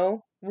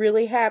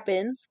 really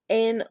happens,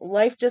 and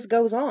life just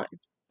goes on.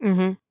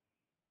 Mm-hmm.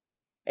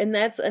 And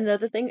that's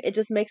another thing. It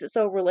just makes it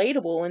so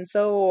relatable and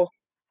so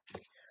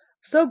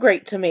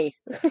great to me.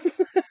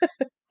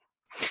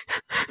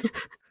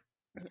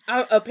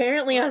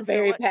 Apparently, I'm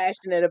very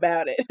passionate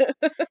about it.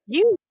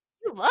 You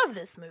love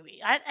this movie,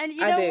 and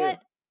you know what?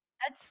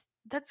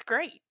 That's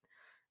great.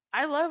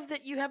 I love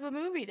that you have a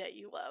movie that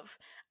you love.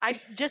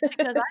 Just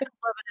because I don't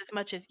love it as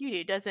much as you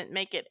do doesn't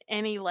make it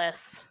any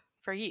less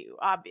for you.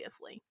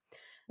 Obviously,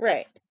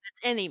 right?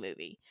 That's any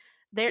movie.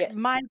 Yes.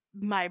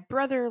 My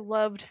brother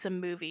loved some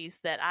movies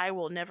that I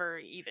will never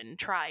even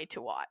try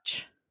to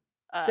watch.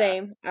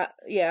 Same.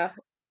 Yeah.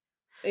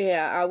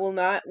 I will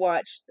not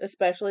watch,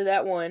 especially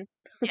that one.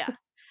 Yeah.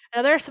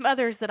 Now there are some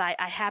others that I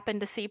happened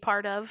to see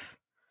part of.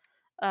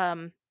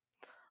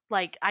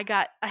 Like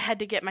I had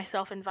to get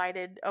myself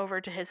invited over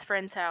to his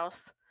friend's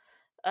house,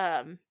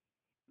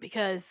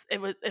 because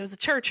it was a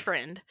church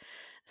friend,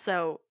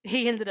 so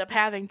he ended up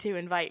having to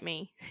invite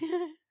me.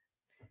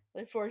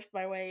 I forced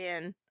my way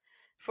in,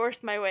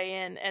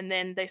 and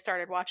then they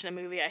started watching a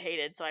movie I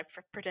hated, so I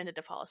pretended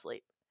to fall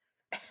asleep.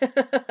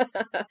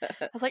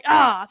 I was like,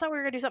 I thought we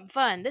were gonna do something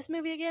fun. This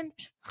movie again?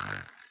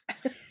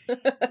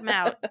 I'm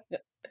out.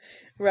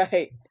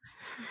 Right.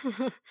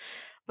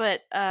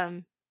 But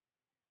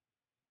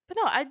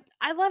no,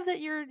 I love that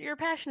you're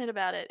passionate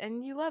about it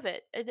and you love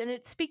it and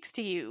it speaks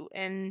to you,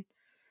 and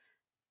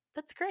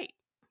that's great.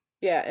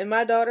 Yeah, and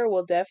my daughter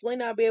will definitely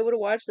not be able to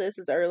watch this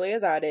as early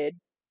as I did.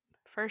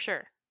 For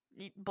sure.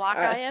 Block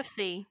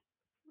IFC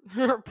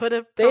or put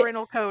a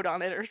parental code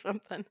on it or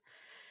something.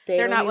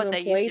 They're not what even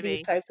they play used to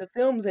these be. types of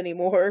films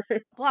anymore.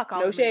 Block all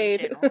No the movie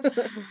shade. channels.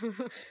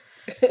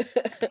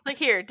 It's like,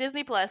 here,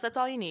 Disney Plus, that's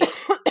all you need.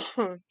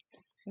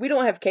 We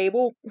don't have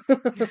cable.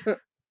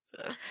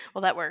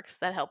 Well, that works.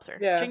 That helps her.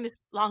 Yeah. As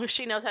long as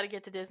she knows how to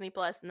get to Disney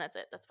Plus, and that's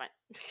it. That's fine.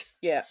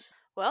 Yeah.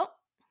 Well,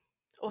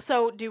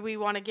 so do we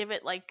want to give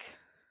it like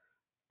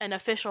an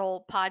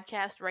official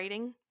podcast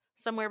rating?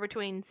 Somewhere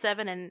between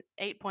 7 and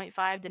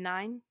 8.5 to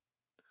 9?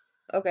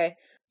 Okay.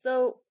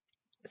 So,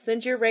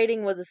 since your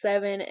rating was a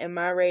 7 and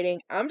my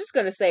rating, I'm just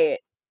going to say it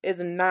is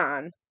a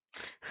 9.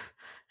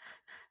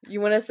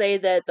 You want to say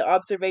that the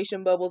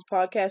Observation Bubbles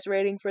podcast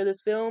rating for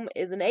this film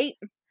is an 8?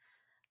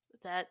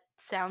 That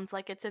sounds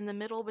like it's in the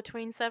middle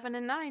between 7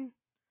 and 9.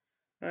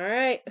 All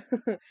right.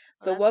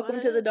 So, Well, Welcome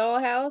to the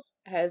Dollhouse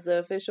has the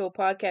official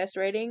podcast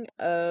rating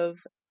of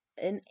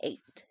an 8.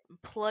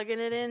 Plugging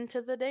it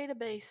into the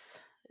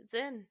database. It's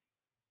in.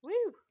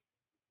 Woo!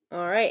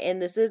 All right.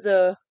 And this is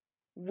a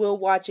we'll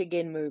watch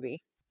again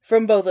movie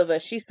from both of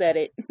us. She said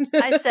it.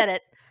 I said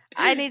it.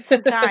 I need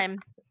some time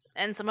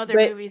and some other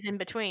movies in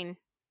between.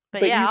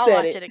 But yeah, I'll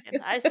watch it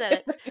again. I said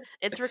it.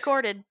 It's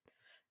recorded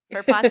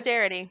for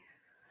posterity.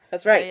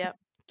 That's right. So, yeah.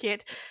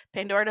 Can't.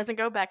 Pandora doesn't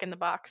go back in the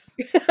box.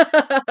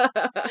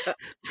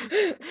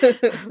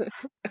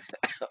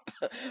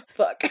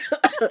 Fuck.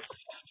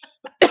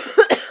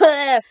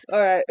 All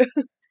right.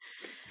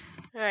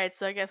 All right,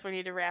 so I guess we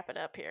need to wrap it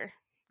up here.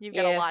 You've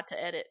got a lot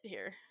to edit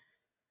here.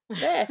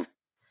 Yeah.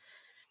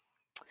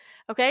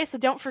 Okay, so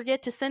don't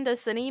forget to send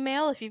us an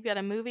email if you've got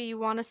a movie you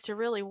want us to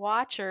really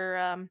watch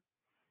or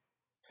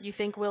you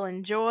think we'll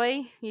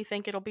enjoy. You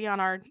think it'll be on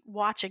our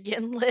watch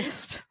again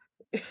list.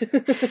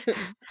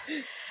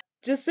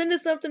 Just send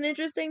us something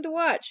interesting to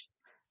watch.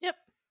 Yep.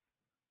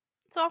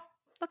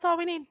 That's all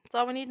we need. That's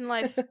all we need in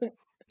life.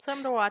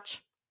 Something to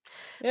watch.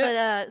 Yep.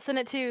 But send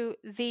it to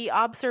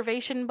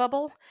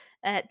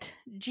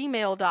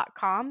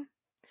theobservationbubble@gmail.com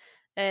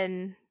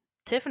and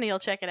Tiffany will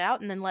check it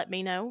out and then let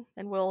me know,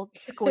 and we'll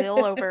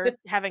squeal over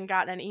having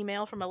gotten an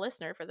email from a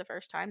listener for the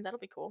first time. That'll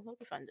be cool. That'll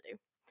be fun to do.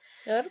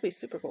 Yeah, that'll be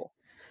super cool.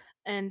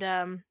 And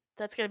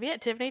that's going to be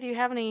it. Tiffany, do you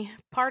have any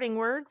parting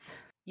words?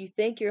 You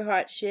think you're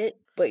hot shit,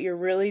 but you're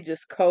really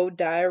just cold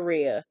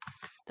diarrhea.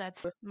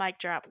 That's mic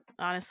drop,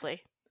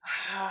 honestly.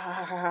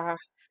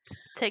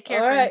 Take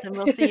care, friends, and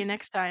we'll see you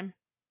next time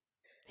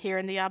here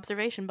in the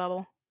Observation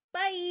Bubble.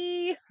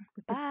 Bye.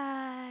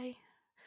 Bye.